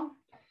Marcel,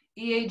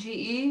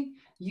 EAGE,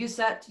 you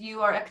said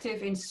you are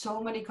active in so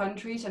many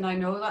countries, and I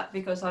know that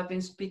because I've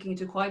been speaking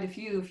to quite a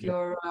few of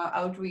your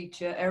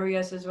outreach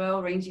areas as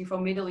well, ranging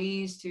from Middle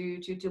East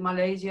to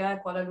Malaysia,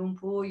 Kuala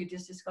Lumpur. You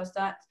just discussed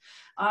that.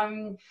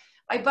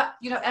 I bet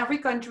every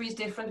country is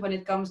different when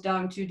it comes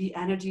down to the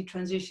energy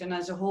transition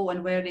as a whole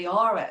and where they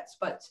are at.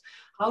 But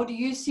how do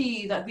you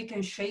see that we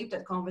can shape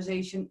that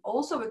conversation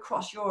also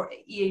across your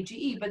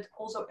EAGE, but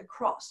also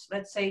across,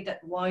 let's say,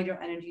 that wider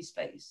energy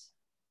space?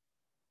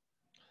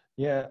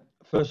 Yeah,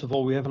 first of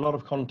all, we have a lot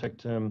of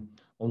contact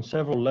on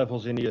several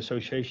levels in the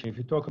association. If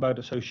you talk about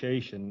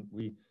association,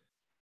 we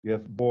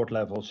have board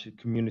levels,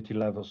 community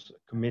levels,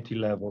 committee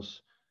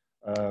levels,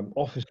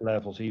 office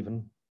levels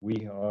even.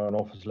 We are on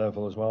office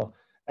level as well,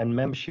 and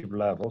membership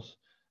levels.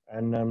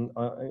 And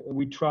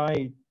we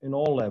try in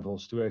all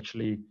levels to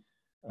actually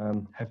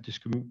have this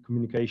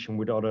communication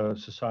with other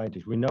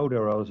societies. We know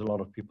there are a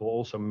lot of people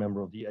also a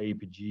member of the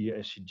AAPG,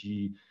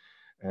 SCG,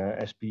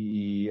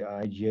 SPE,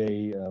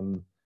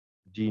 IJ,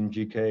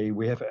 GNGK.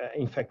 We have,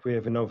 in fact, we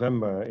have in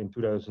November in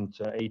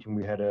 2018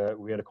 we had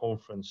a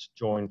conference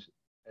joined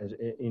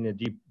in a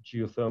deep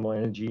geothermal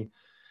energy,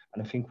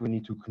 and I think we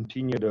need to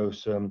continue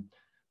those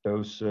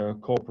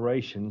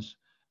cooperations.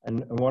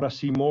 And what I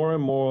see more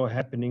and more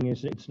happening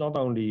is it's not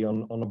only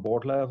on a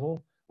board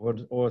level,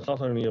 or it's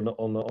not only on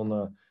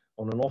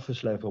an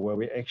office level where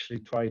we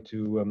actually try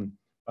to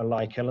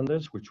align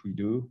calendars, which we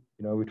do.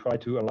 We try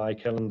to align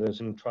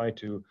calendars and try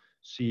to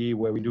see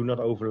where we do not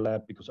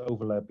overlap, because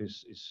overlap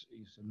is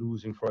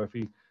losing for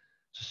every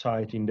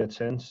society in that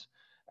sense.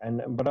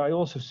 But I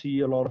also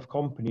see a lot of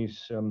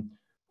companies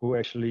who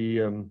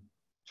actually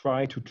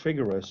try to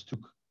trigger us to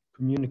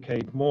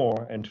communicate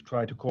more and to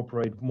try to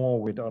cooperate more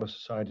with other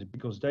societies,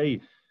 because they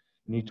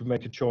need to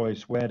make a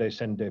choice where they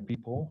send their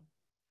people.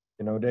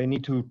 They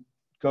need to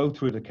go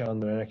through the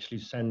calendar and actually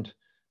send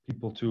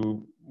people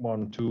to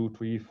 1, 2,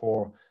 3,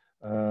 4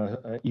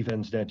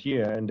 events that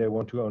year, and they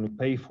want to only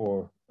pay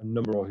for a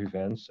number of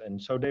events,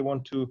 and so they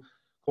want to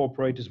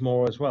cooperate us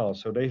more as well.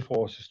 So they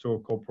force us to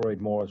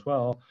cooperate more as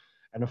well.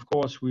 And of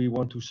course, we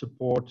want to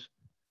support.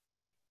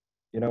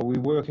 We're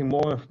working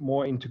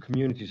more into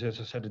communities. As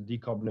I said, the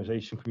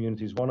decarbonization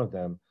community is one of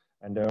them,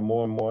 and there are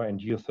more and more, and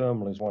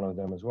geothermal is one of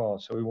them as well.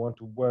 So we want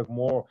to work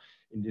more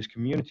in these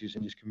communities,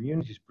 and these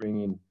communities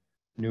bring in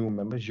new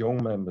members,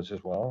 young members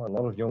as well. A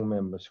lot of young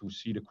members who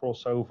see the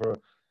crossover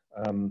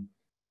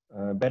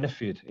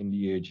benefit in the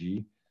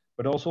EAGE,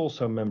 but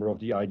also a member of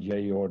the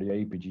IGA or the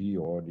APG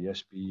or the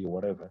SPE or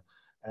whatever.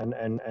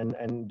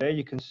 And there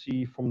you can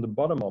see from the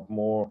bottom up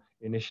more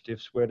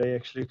initiatives where they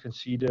actually can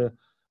see the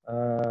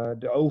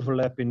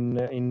overlap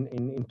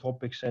in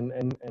topics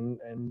and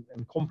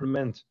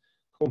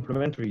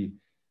complementary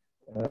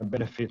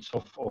benefits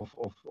of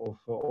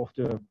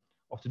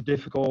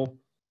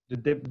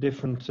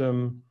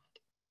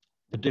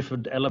the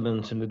different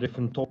elements and the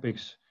different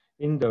topics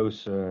in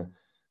those.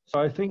 So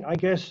I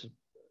guess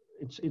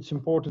it's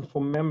important for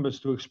members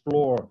to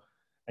explore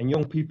and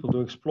young people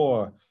to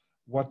explore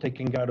what they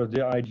can get out of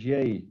the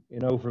IGA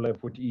in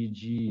overlap with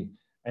EEG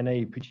and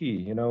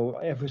AAPG.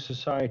 Every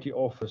society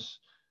offers,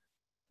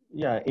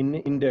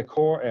 in their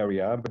core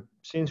area, but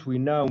since we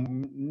now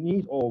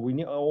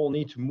all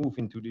need to move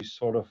into this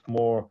sort of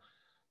more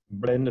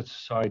blended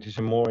societies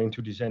and more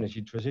into this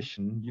energy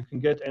transition, you can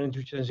get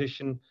energy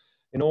transition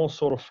in all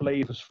sort of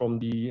flavors from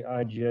the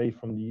IGA,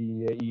 from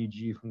the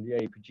EEG, from the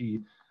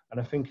APG. And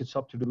I think it's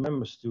up to the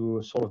members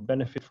to sort of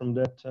benefit from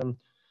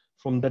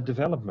that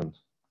development.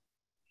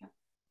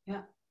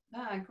 Yeah.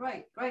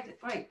 Great.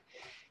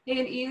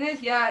 And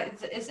Edith,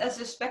 it's as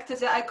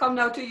expected. I come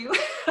now to you.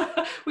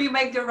 We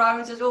make the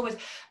rounds as always.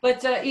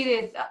 But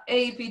Edith,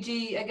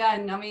 AAPG,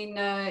 again, I mean,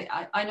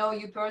 I know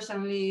you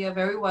personally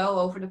very well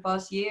over the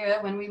past year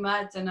when we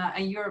met, and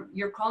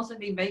you're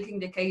constantly making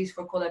the case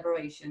for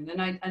collaboration.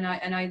 And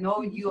I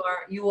know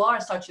you are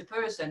such a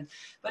person.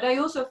 But I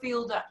also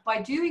feel that by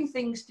doing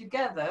things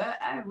together,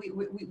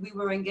 we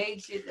were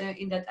engaged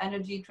in that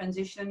energy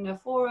transition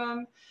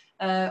forum.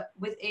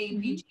 With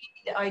AAPG,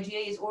 the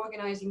IGA is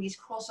organizing these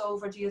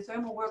crossover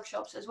geothermal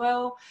workshops as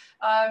well,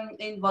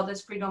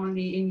 that's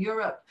predominantly in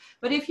Europe.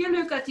 But if you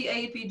look at the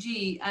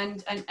AAPG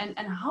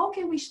and how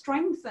can we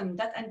strengthen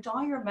that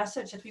entire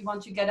message that we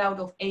want to get out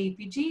of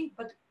AAPG,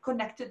 but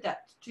connected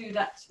that to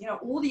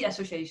all the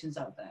associations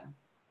out there?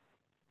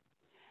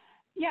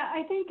 Yeah,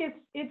 I think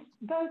it's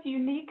both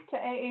unique to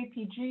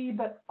AAPG,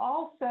 but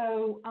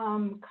also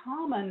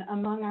common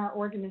among our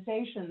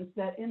organizations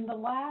that in the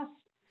last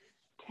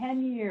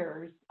 10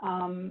 years,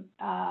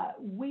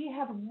 we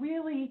have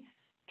really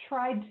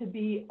tried to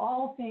be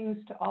all things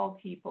to all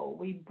people.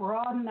 We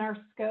broaden our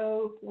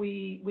scope,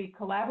 we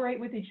collaborate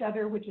with each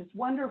other, which is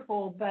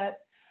wonderful, but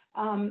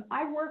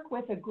I work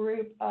with a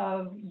group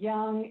of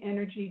young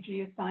energy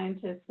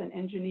geoscientists and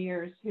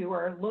engineers who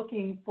are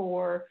looking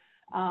for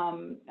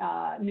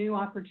new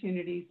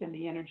opportunities in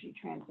the energy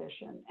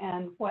transition.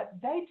 And what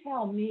they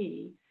tell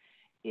me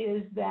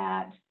is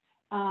that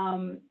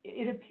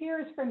it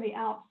appears from the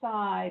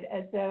outside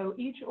as though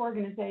each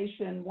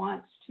organization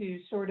wants to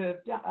sort of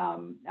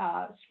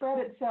spread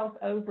itself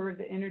over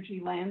the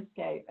energy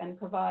landscape and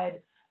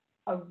provide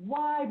a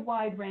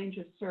wide range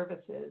of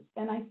services.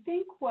 And I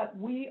think what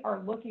we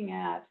are looking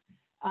at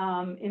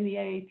in the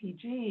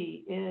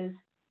AAPG is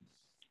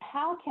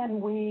how can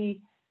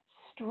we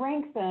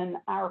strengthen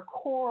our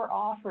core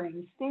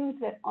offerings, things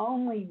that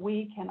only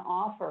we can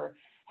offer.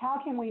 How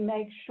can we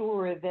make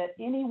sure that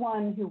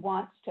anyone who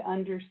wants to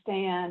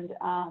understand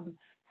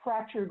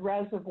fractured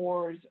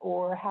reservoirs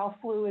or how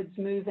fluids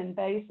move in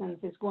basins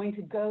is going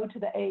to go to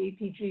the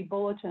AAPG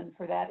bulletin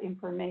for that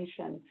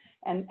information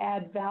and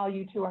add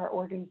value to our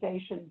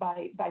organization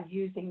by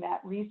using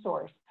that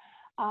resource?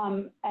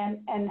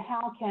 And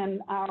how can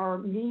our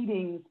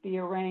meetings be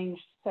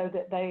arranged so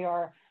that they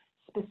are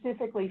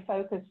specifically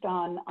focused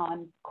on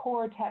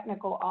core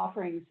technical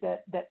offerings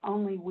that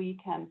only we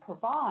can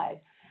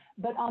provide?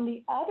 But on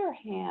the other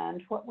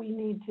hand, what we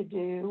need to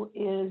do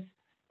is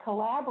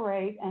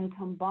collaborate and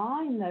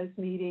combine those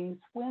meetings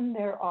when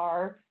there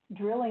are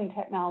drilling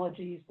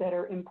technologies that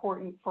are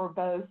important for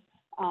both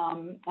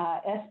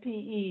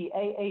SPE,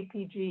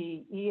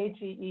 AAPG,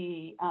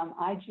 EAGE,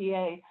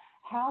 IGA.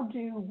 How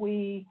do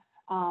we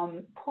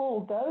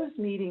pull those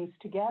meetings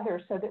together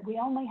so that we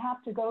only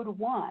have to go to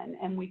one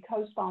and we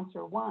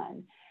co-sponsor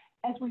one?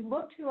 As we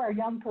look to our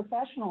young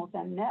professionals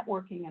and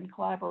networking and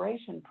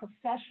collaboration,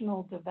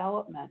 professional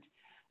development,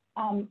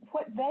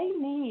 what they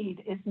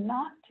need is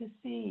not to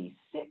see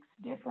 6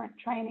 different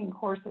training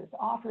courses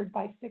offered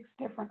by 6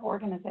 different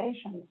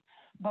organizations,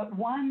 but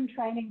one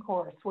training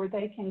course where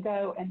they can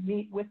go and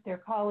meet with their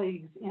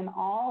colleagues in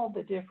all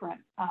the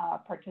different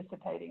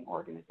participating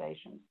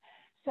organizations.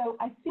 So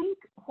I think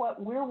what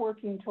we're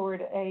working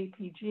toward at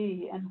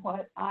AAPG and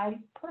what I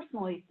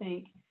personally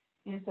think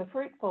is a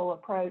fruitful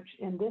approach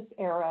in this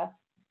era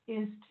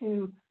is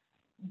to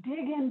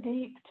dig in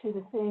deep to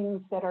the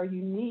things that are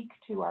unique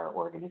to our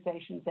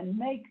organizations and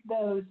make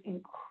those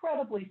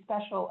incredibly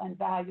special and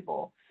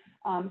valuable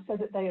so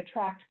that they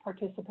attract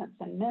participants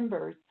and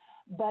members,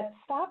 but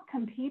stop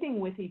competing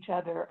with each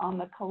other on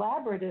the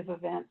collaborative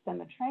events and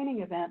the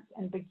training events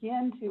and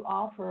begin to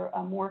offer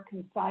a more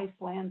concise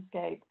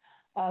landscape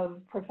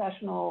of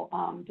professional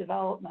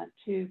development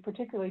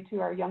particularly to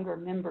our younger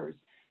members,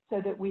 so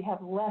that we have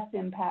less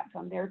impact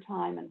on their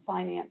time and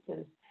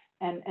finances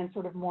and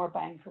sort of more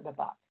bang for the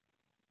buck.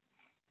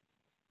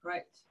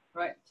 Right.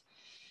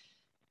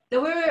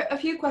 There were a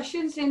few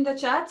questions in the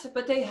chat,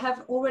 but they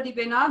have already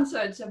been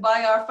answered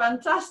by our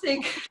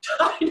fantastic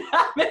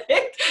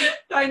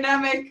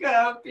dynamic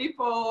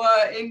people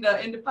in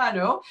the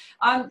panel.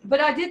 But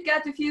I did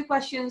get a few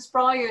questions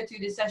prior to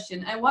the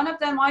session, and one of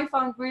them I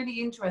found really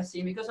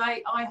interesting because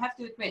I have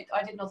to admit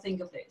I did not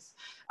think of this.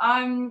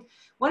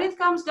 When it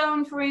comes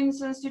down, for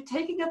instance, to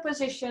taking a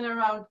position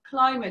around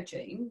climate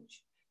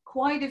change,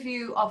 quite a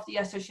few of the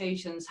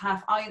associations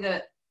have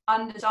either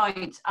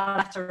undersigned a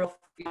letter of,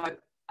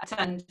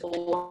 attend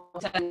or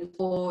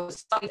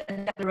sign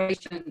a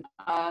declaration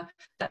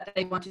that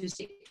they want to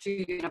seek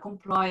to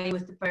comply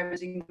with the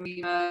Paris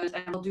Agreement,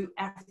 and will do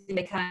everything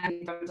they can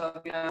in terms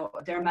of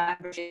their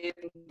membership,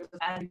 in terms of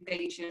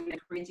education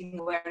and creating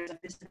awareness of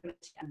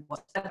disability and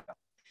whatever.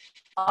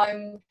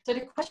 So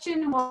the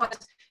question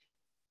was,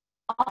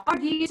 are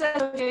these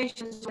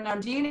associations, when are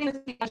dealing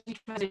with the energy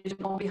transition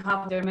on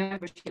behalf of their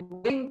membership,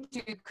 willing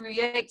to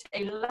create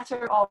a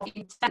letter of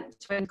intent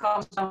when it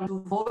comes down to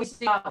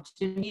voicing out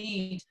the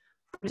need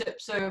for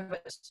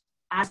subservice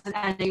as an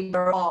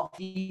enabler of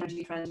the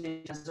energy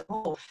transition as a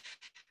whole?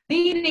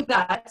 Meaning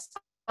that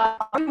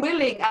are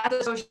willing as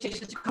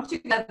associations to come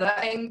together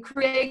and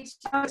create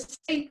a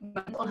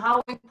statement on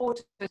how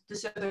important the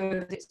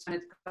service is when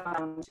it comes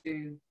down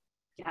to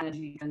the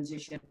energy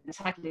transition and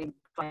tackling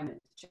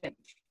climate change?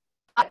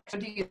 Alex,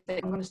 what do you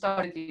think? I'm going to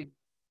start with you.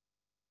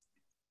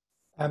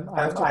 I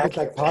have to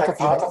admit, like part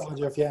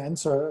of your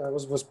answer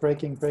was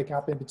breaking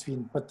up in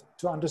between. But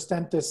to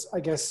understand this, I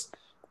guess,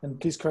 and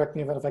please correct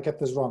me if I get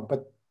this wrong,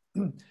 but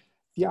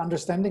the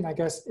understanding, I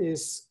guess,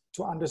 is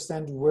to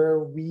understand where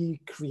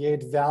we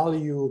create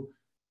value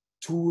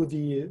to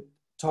the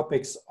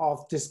topics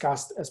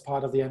discussed as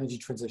part of the energy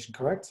transition,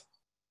 correct?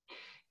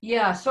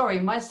 Yeah, sorry,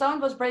 my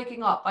sound was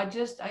breaking up.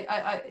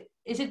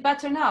 Is it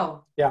better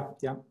now? Yeah.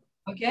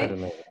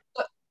 Okay.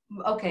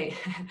 Okay,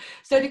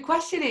 so the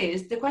question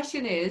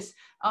is,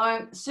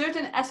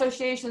 certain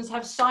associations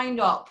have signed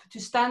up to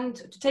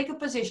take a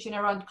position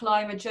around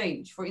climate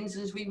change. For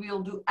instance, we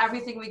will do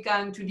everything we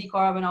can to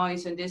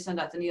decarbonize and this and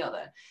that and the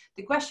other.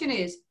 The question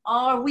is,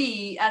 are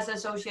we as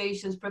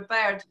associations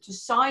prepared to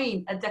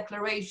sign a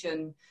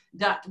declaration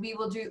that we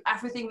will do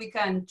everything we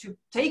can to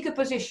take a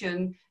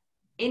position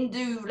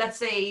into, let's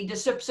say, the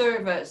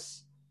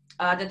subservice,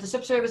 that the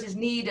subservice is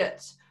needed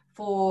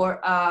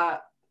for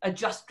a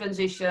just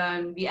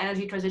transition, the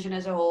energy transition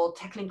as a whole,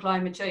 tackling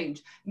climate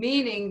change,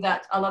 meaning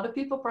that a lot of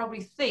people probably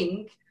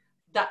think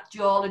that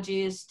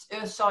geologists,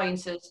 earth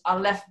sciences are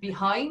left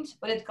behind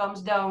when it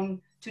comes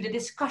down to the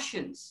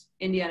discussions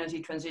in the energy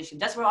transition.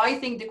 That's where I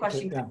think the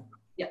question comes.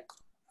 Yeah.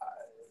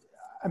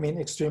 I mean,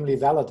 extremely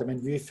valid. I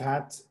mean, we've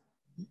had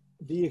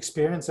the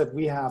experience that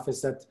we have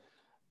is that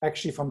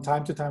actually from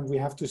time to time we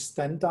have to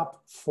stand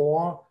up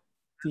for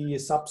the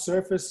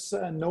subsurface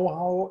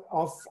know-how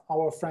of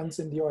our friends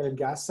in the oil and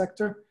gas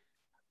sector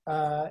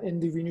in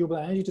the renewable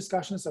energy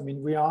discussions. I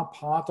mean, we are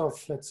part of,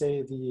 let's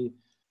say, the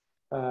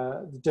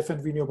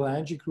different renewable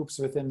energy groups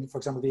within, for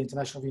example, the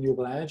International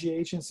Renewable Energy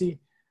Agency.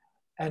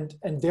 And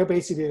they're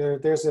basically,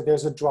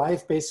 there's a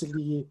drive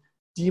basically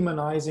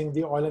demonizing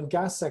the oil and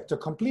gas sector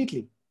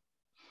completely.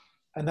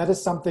 And that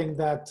is something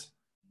that,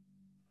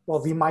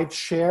 well, we might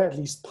share at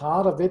least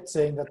part of it,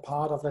 saying that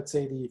part of, let's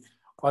say, the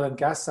oil and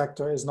gas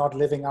sector is not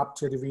living up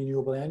to the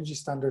renewable energy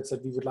standards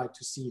that we would like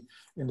to see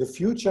in the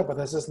future. But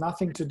this has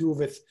nothing to do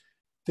with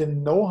the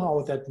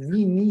know-how that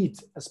we need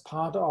as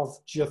part of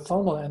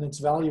geothermal and its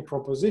value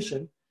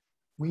proposition.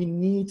 We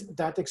need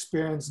that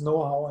experience,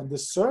 know-how, and the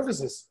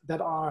services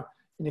that are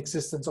in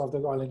existence of the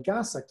oil and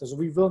gas sector. So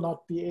we will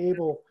not be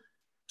able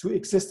to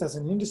exist as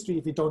an industry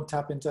if we don't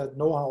tap into that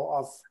know-how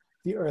of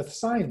the earth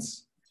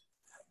science.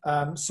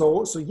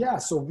 So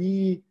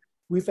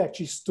we've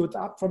actually stood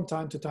up from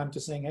time to time to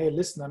saying, hey,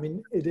 listen, I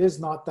mean, it is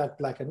not that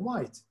black and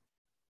white.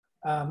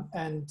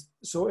 And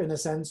so in a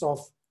sense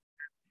of,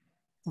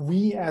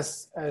 we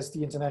as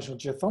the International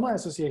Geothermal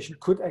Association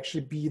could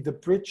actually be the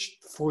bridge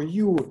for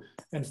you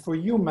and for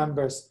you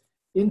members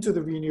into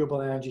the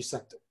renewable energy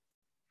sector.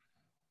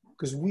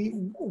 Because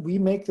we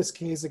make this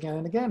case again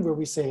and again where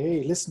we say,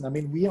 hey, listen, I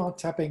mean, we are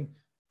tapping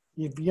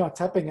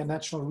a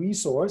natural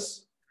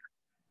resource,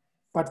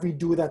 but we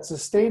do that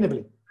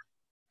sustainably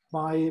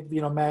by,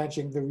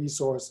 managing the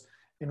resource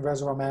in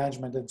reservoir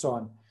management and so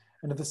on.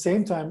 And at the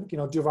same time,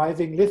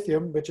 deriving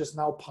lithium, which is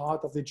now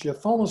part of the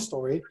geothermal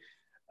story,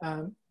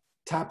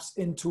 taps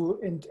into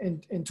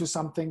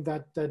something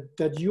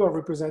that you are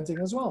representing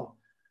as well.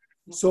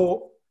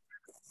 So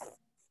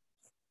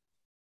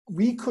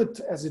we could,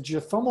 as a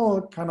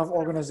geothermal kind of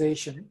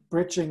organization,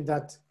 bridging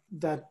that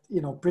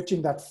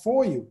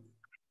for you.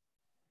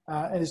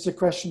 And it's a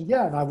question,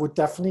 yeah, and I would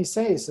definitely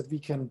say is that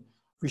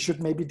we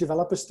should maybe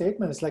develop a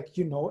statement. It's like,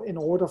 in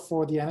order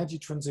for the energy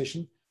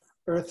transition,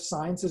 earth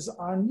sciences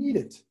are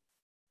needed.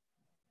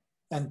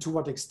 And to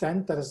what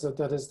extent, that is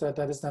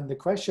then the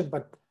question.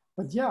 But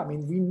yeah, I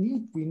mean, we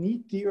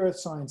need the earth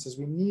sciences,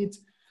 we need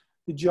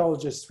the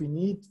geologists, we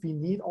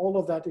need all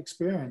of that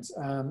experience.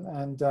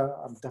 And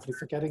I'm definitely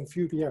forgetting a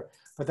few here,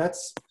 but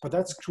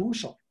that's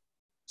crucial.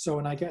 So,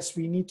 and I guess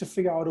we need to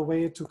figure out a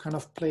way to kind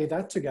of play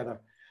that together.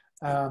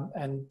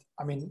 And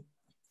I mean,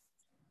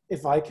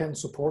 if I can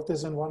support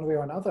this in one way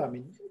or another, I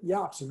mean,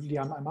 yeah, absolutely,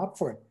 I'm up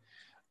for it.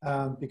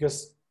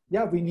 Because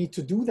yeah, we need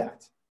to do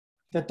that.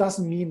 That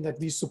doesn't mean that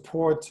we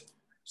support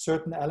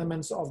certain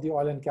elements of the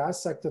oil and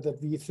gas sector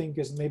that we think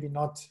is maybe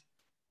not,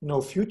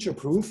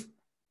 future-proof,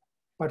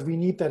 but we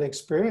need that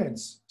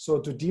experience. So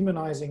to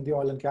demonizing the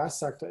oil and gas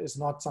sector is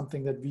not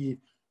something that we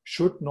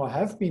should nor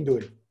have been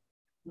doing.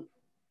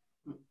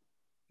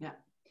 Yeah,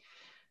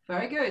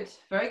 very good,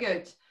 very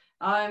good.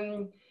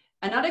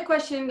 Another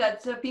question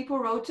that people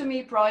wrote to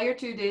me prior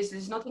to this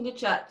is not in the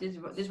chat.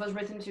 This was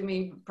written to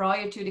me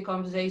prior to the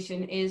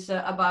conversation, is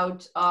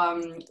about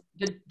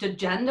the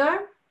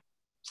gender.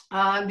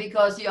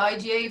 Because the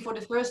IGA, for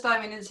the first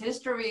time in its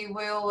history,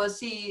 will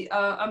see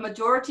a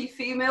majority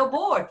female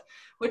board,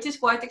 which is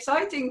quite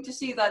exciting to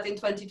see that in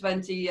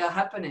 2020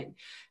 happening.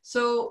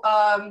 So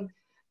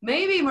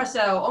maybe,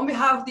 Marcel, on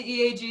behalf of the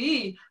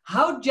EAGE,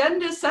 how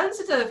gender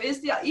sensitive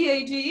is the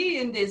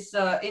EAGE in this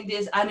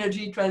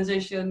energy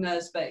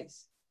transition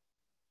space?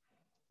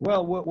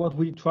 Well, what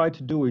we try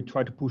to do, we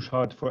try to push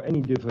hard for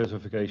any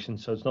diversification.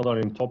 So it's not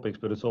only in topics,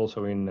 but it's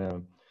also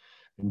in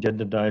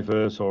gender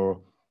diverse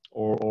or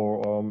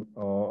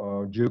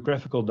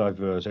geographical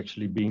diverse,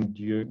 actually being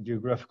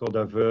geographical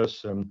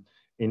diverse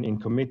in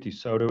committees.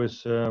 So there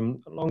was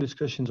long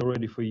discussions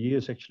already for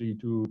years actually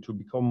to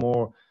become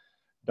more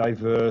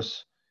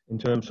diverse in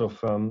terms of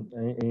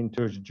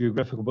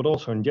geographical, but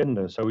also in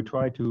gender. So we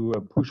try to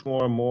push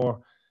more and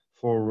more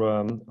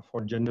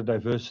for gender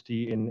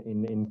diversity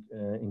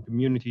in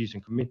communities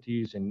and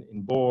committees,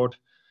 in board.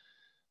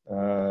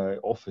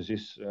 Office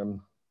is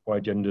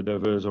quite gender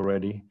diverse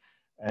already,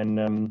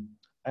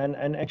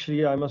 and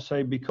actually, I must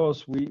say,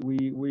 because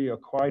we are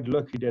quite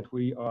lucky that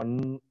we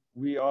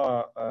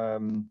are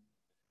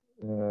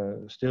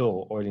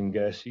still oil and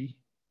gassy,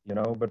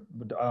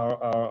 but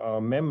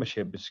our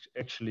membership is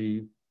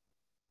actually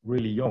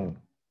really young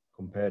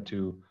compared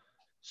to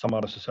some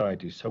other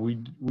societies. So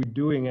we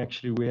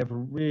have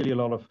really a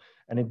lot of,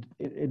 and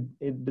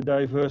the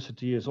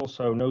diversity is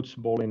also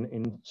noticeable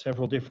in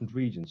several different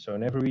regions. So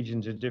in every region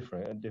is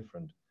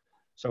different.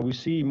 So we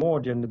see more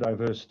gender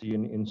diversity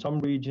in some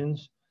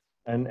regions,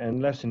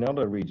 and less in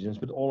other regions,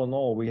 but all in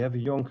all, we have a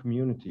young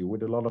community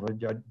with a lot of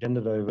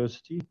gender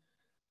diversity,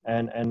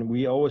 and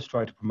we always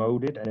try to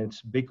promote it, and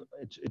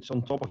it's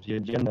on top of the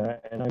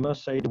agenda. And I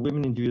must say, the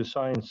women in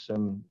geoscience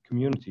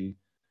community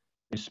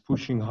is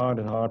pushing hard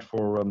and hard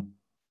for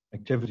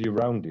activity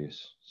around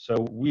this.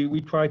 So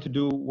we try to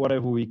do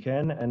whatever we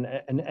can,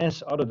 and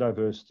as other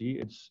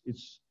diversity,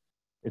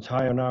 it's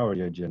high on our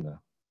agenda.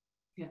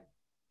 Yeah,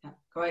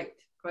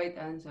 Great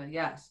answer.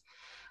 Yes.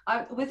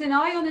 With an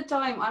eye on the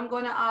time, I'm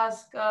going to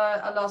ask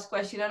a last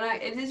question, and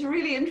it is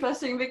really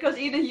interesting because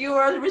Edith, you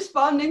are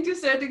responding to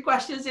certain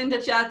questions in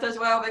the chat as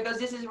well, because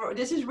this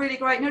is really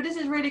great. No, this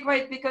is really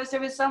great because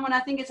there is someone, I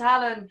think it's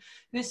Helen,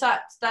 who said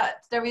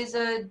that there is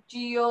a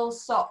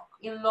GeoSoc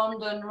in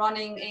London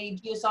running a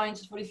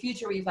Geosciences for the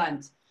Future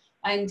event,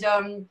 and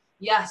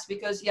yes,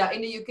 because yeah,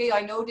 in the UK,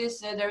 I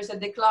noticed there is a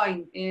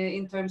decline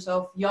in terms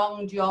of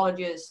young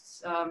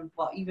geologists,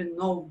 well, even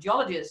no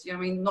geologists, I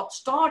mean, not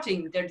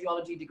starting their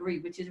geology degree,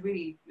 which is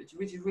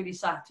really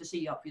sad to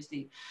see,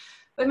 obviously.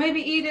 But maybe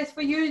Edith,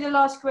 for you, the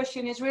last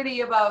question is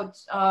really about,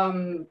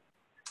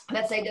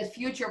 let's say, the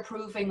future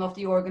proofing of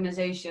the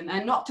organization,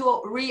 and not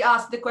to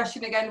re-ask the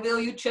question again, will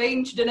you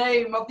change the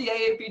name of the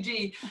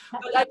AAPG?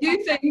 But I do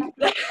think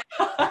that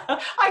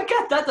I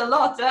get that a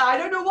lot. I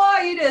don't know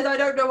why it is. I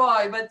don't know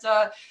why, but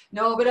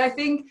no, but I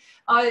think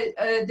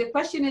the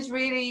question is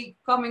really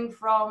coming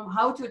from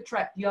how to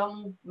attract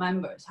young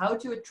members, how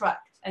to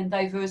attract and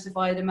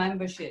diversify the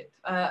membership.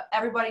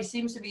 Everybody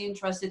seems to be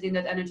interested in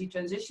that energy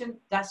transition.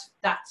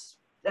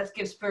 That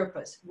gives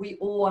purpose. We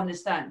all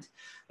understand.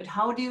 But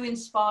how do you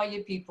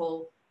inspire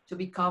people to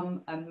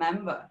become a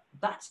member?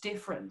 That's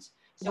different.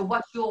 So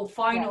what's your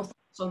final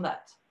thoughts on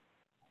that?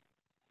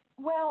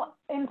 Well,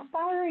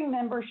 inspiring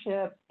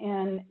membership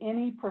in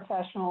any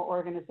professional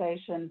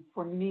organization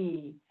for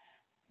me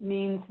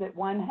means that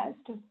one has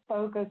to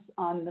focus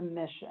on the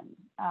mission.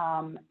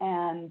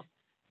 And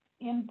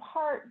in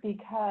part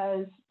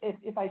because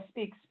if I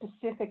speak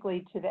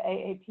specifically to the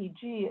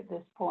AAPG at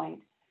this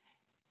point,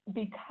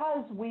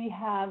 because we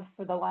have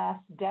for the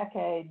last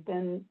decade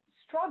been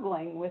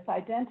struggling with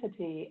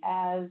identity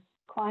as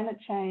climate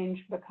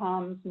change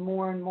becomes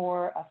more and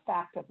more a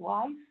fact of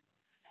life,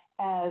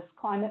 as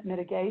climate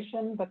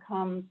mitigation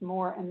becomes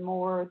more and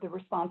more the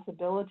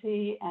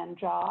responsibility and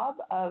job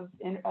of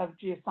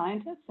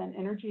geoscientists and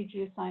energy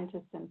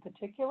geoscientists in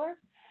particular,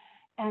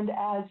 and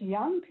as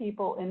young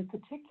people in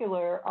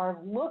particular are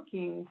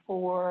looking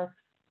for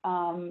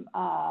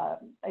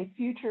a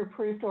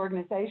future-proofed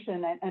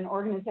organization, an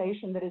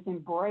organization that is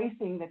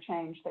embracing the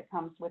change that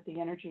comes with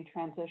the energy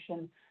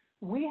transition,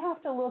 we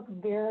have to look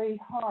very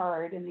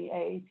hard in the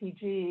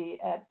AAPG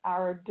at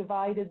our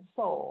divided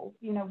soul.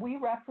 You know, we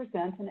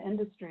represent an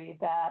industry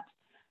that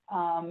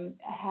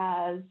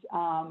has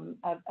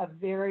a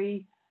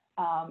very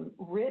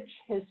rich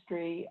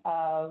history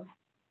of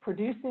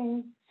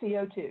producing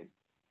CO2.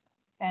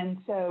 And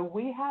so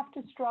we have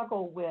to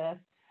struggle with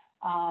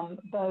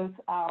both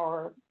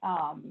our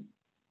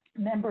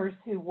members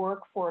who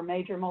work for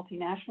major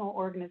multinational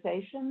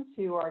organizations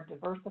who are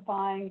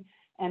diversifying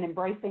and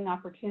embracing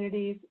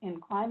opportunities in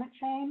climate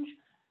change.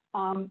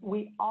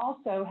 We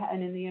also,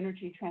 and in the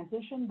energy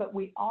transition, but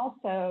we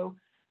also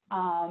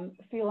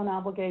feel an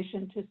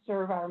obligation to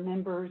serve our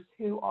members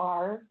who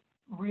are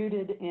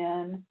rooted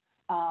in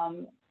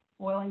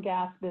oil and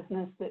gas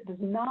business that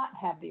does not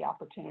have the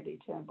opportunity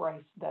to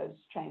embrace those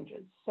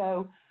changes.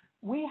 So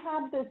we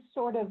have this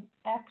sort of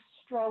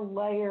extra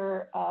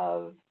layer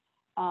of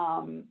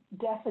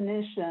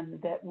definition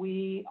that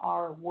we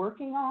are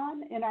working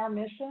on in our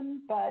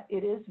mission, but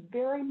it is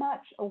very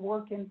much a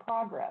work in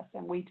progress,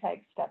 and we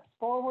take steps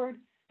forward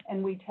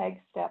and we take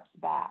steps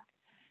back.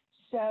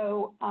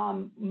 So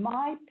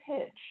my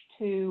pitch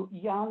to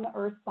young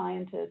earth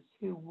scientists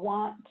who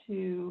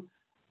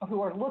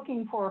are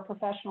looking for a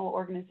professional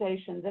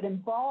organization that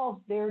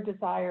involves their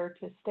desire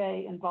to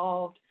stay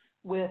involved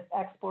with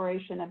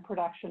exploration and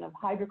production of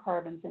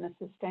hydrocarbons in a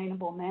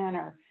sustainable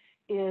manner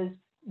is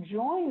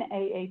join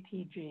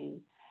AAPG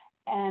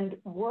and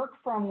work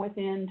from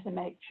within to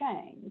make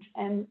change,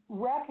 and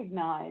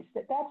recognize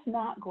that that's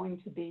not going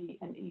to be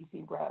an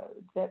easy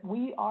road, that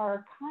we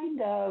are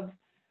kind of,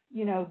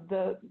 you know,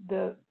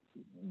 the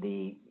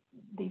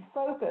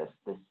focus,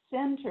 the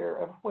center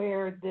of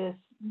where this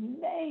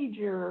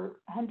major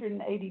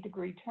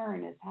 180-degree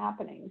turn is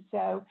happening.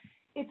 So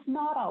it's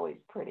not always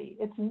pretty.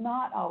 It's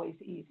not always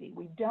easy.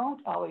 We don't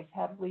always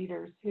have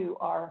leaders who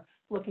are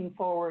looking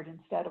forward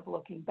instead of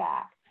looking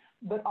back.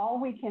 But all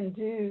we can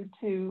do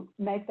to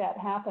make that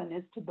happen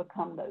is to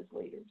become those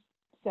leaders.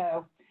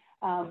 So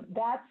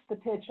that's the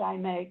pitch I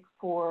make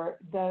for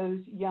those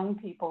young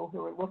people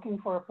who are looking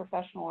for a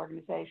professional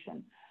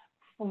organization.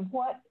 From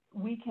what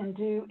we can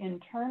do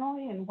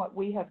internally and what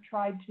we have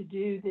tried to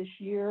do this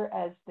year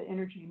as the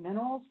Energy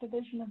Minerals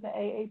Division of the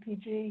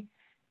AAPG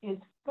is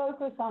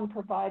focus on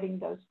providing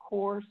those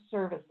core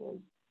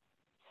services,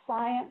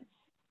 science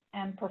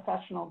and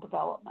professional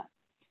development.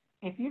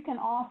 If you can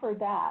offer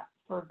that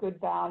for good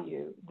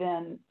value,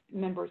 then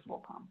members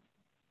will come.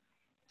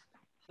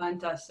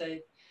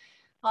 Fantastic.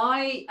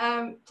 I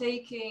am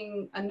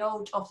taking a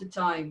note of the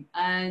time,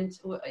 and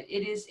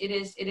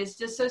it is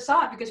just so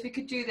sad because we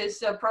could do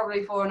this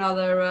probably for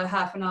another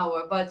half an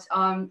hour. But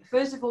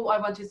first of all, I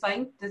want to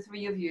thank the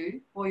three of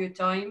you for your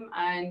time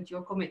and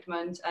your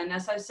commitment. And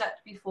as I said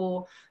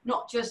before,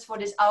 not just for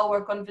this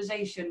hour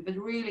conversation, but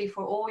really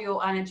for all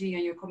your energy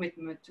and your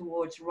commitment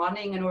towards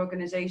running an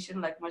organization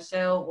like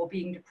Marcel, or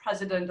being the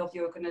president of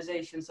the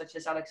organization, such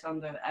as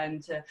Alexander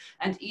and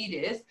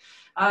Edith.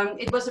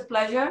 It was a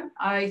pleasure.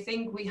 I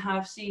think we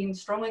have seen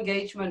strong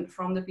engagement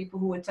from the people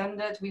who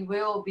attended. We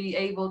will be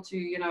able to,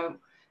 you know,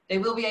 they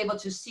will be able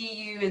to see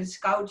you and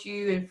scout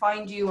you and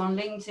find you on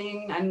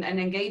LinkedIn and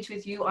engage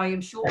with you. I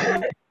am sure we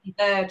will be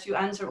there to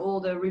answer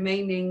all the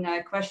remaining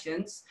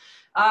questions.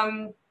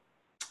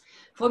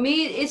 For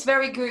me, it's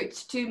very good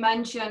to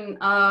mention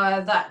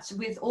that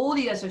with all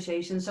the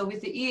associations, so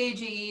with the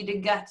EAGE, the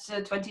GET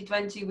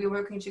 2020, we're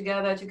working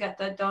together to get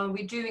that done.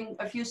 We're doing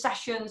a few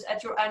sessions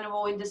at your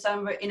annual in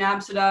December in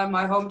Amsterdam,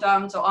 my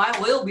hometown, so I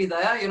will be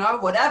there, you know,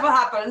 whatever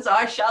happens,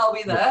 I shall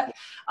be there.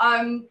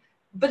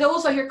 But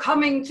also you're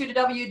coming to the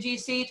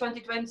WGC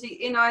 2020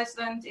 in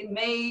Iceland in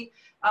May,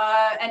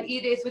 and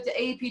Edith with the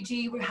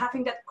AAPG, we're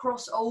having that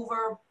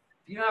crossover,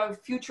 you know,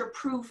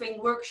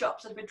 future-proofing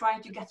workshops that we're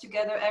trying to get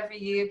together every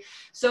year.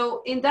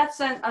 So in that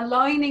sense,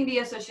 aligning the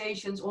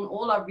associations on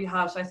all our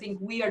behalf, I think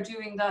we are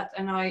doing that,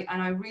 and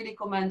I really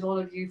commend all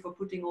of you for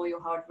putting all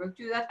your hard work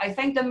to that. I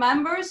thank the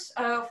members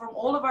from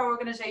all of our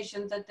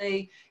organizations that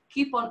they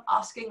keep on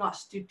asking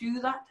us to do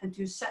that and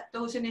to set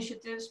those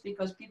initiatives,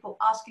 because people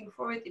asking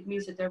for it, it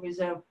means that there is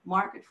a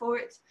market for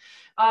it.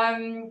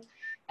 And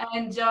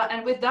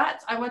with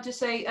that, I want to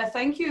say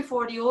thank you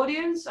for the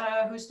audience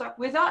who stuck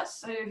with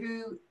us,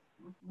 who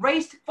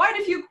raised quite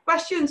a few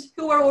questions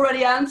who were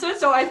already answered.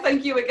 So I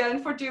thank you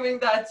again for doing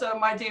that,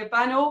 my dear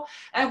panel.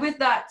 And with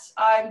that,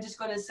 I'm just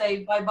going to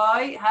say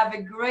bye-bye. Have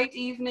a great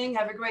evening.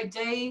 Have a great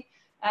day.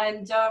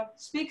 And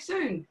speak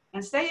soon.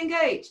 And stay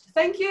engaged.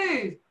 Thank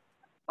you.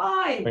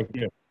 Bye. Thank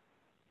you.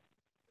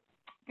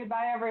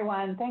 Goodbye,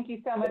 everyone. Thank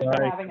you so much Bye.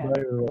 for having us.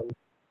 Goodbye, everyone.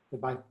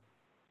 Goodbye.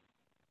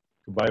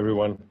 Goodbye,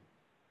 everyone.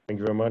 Thank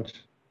you very much.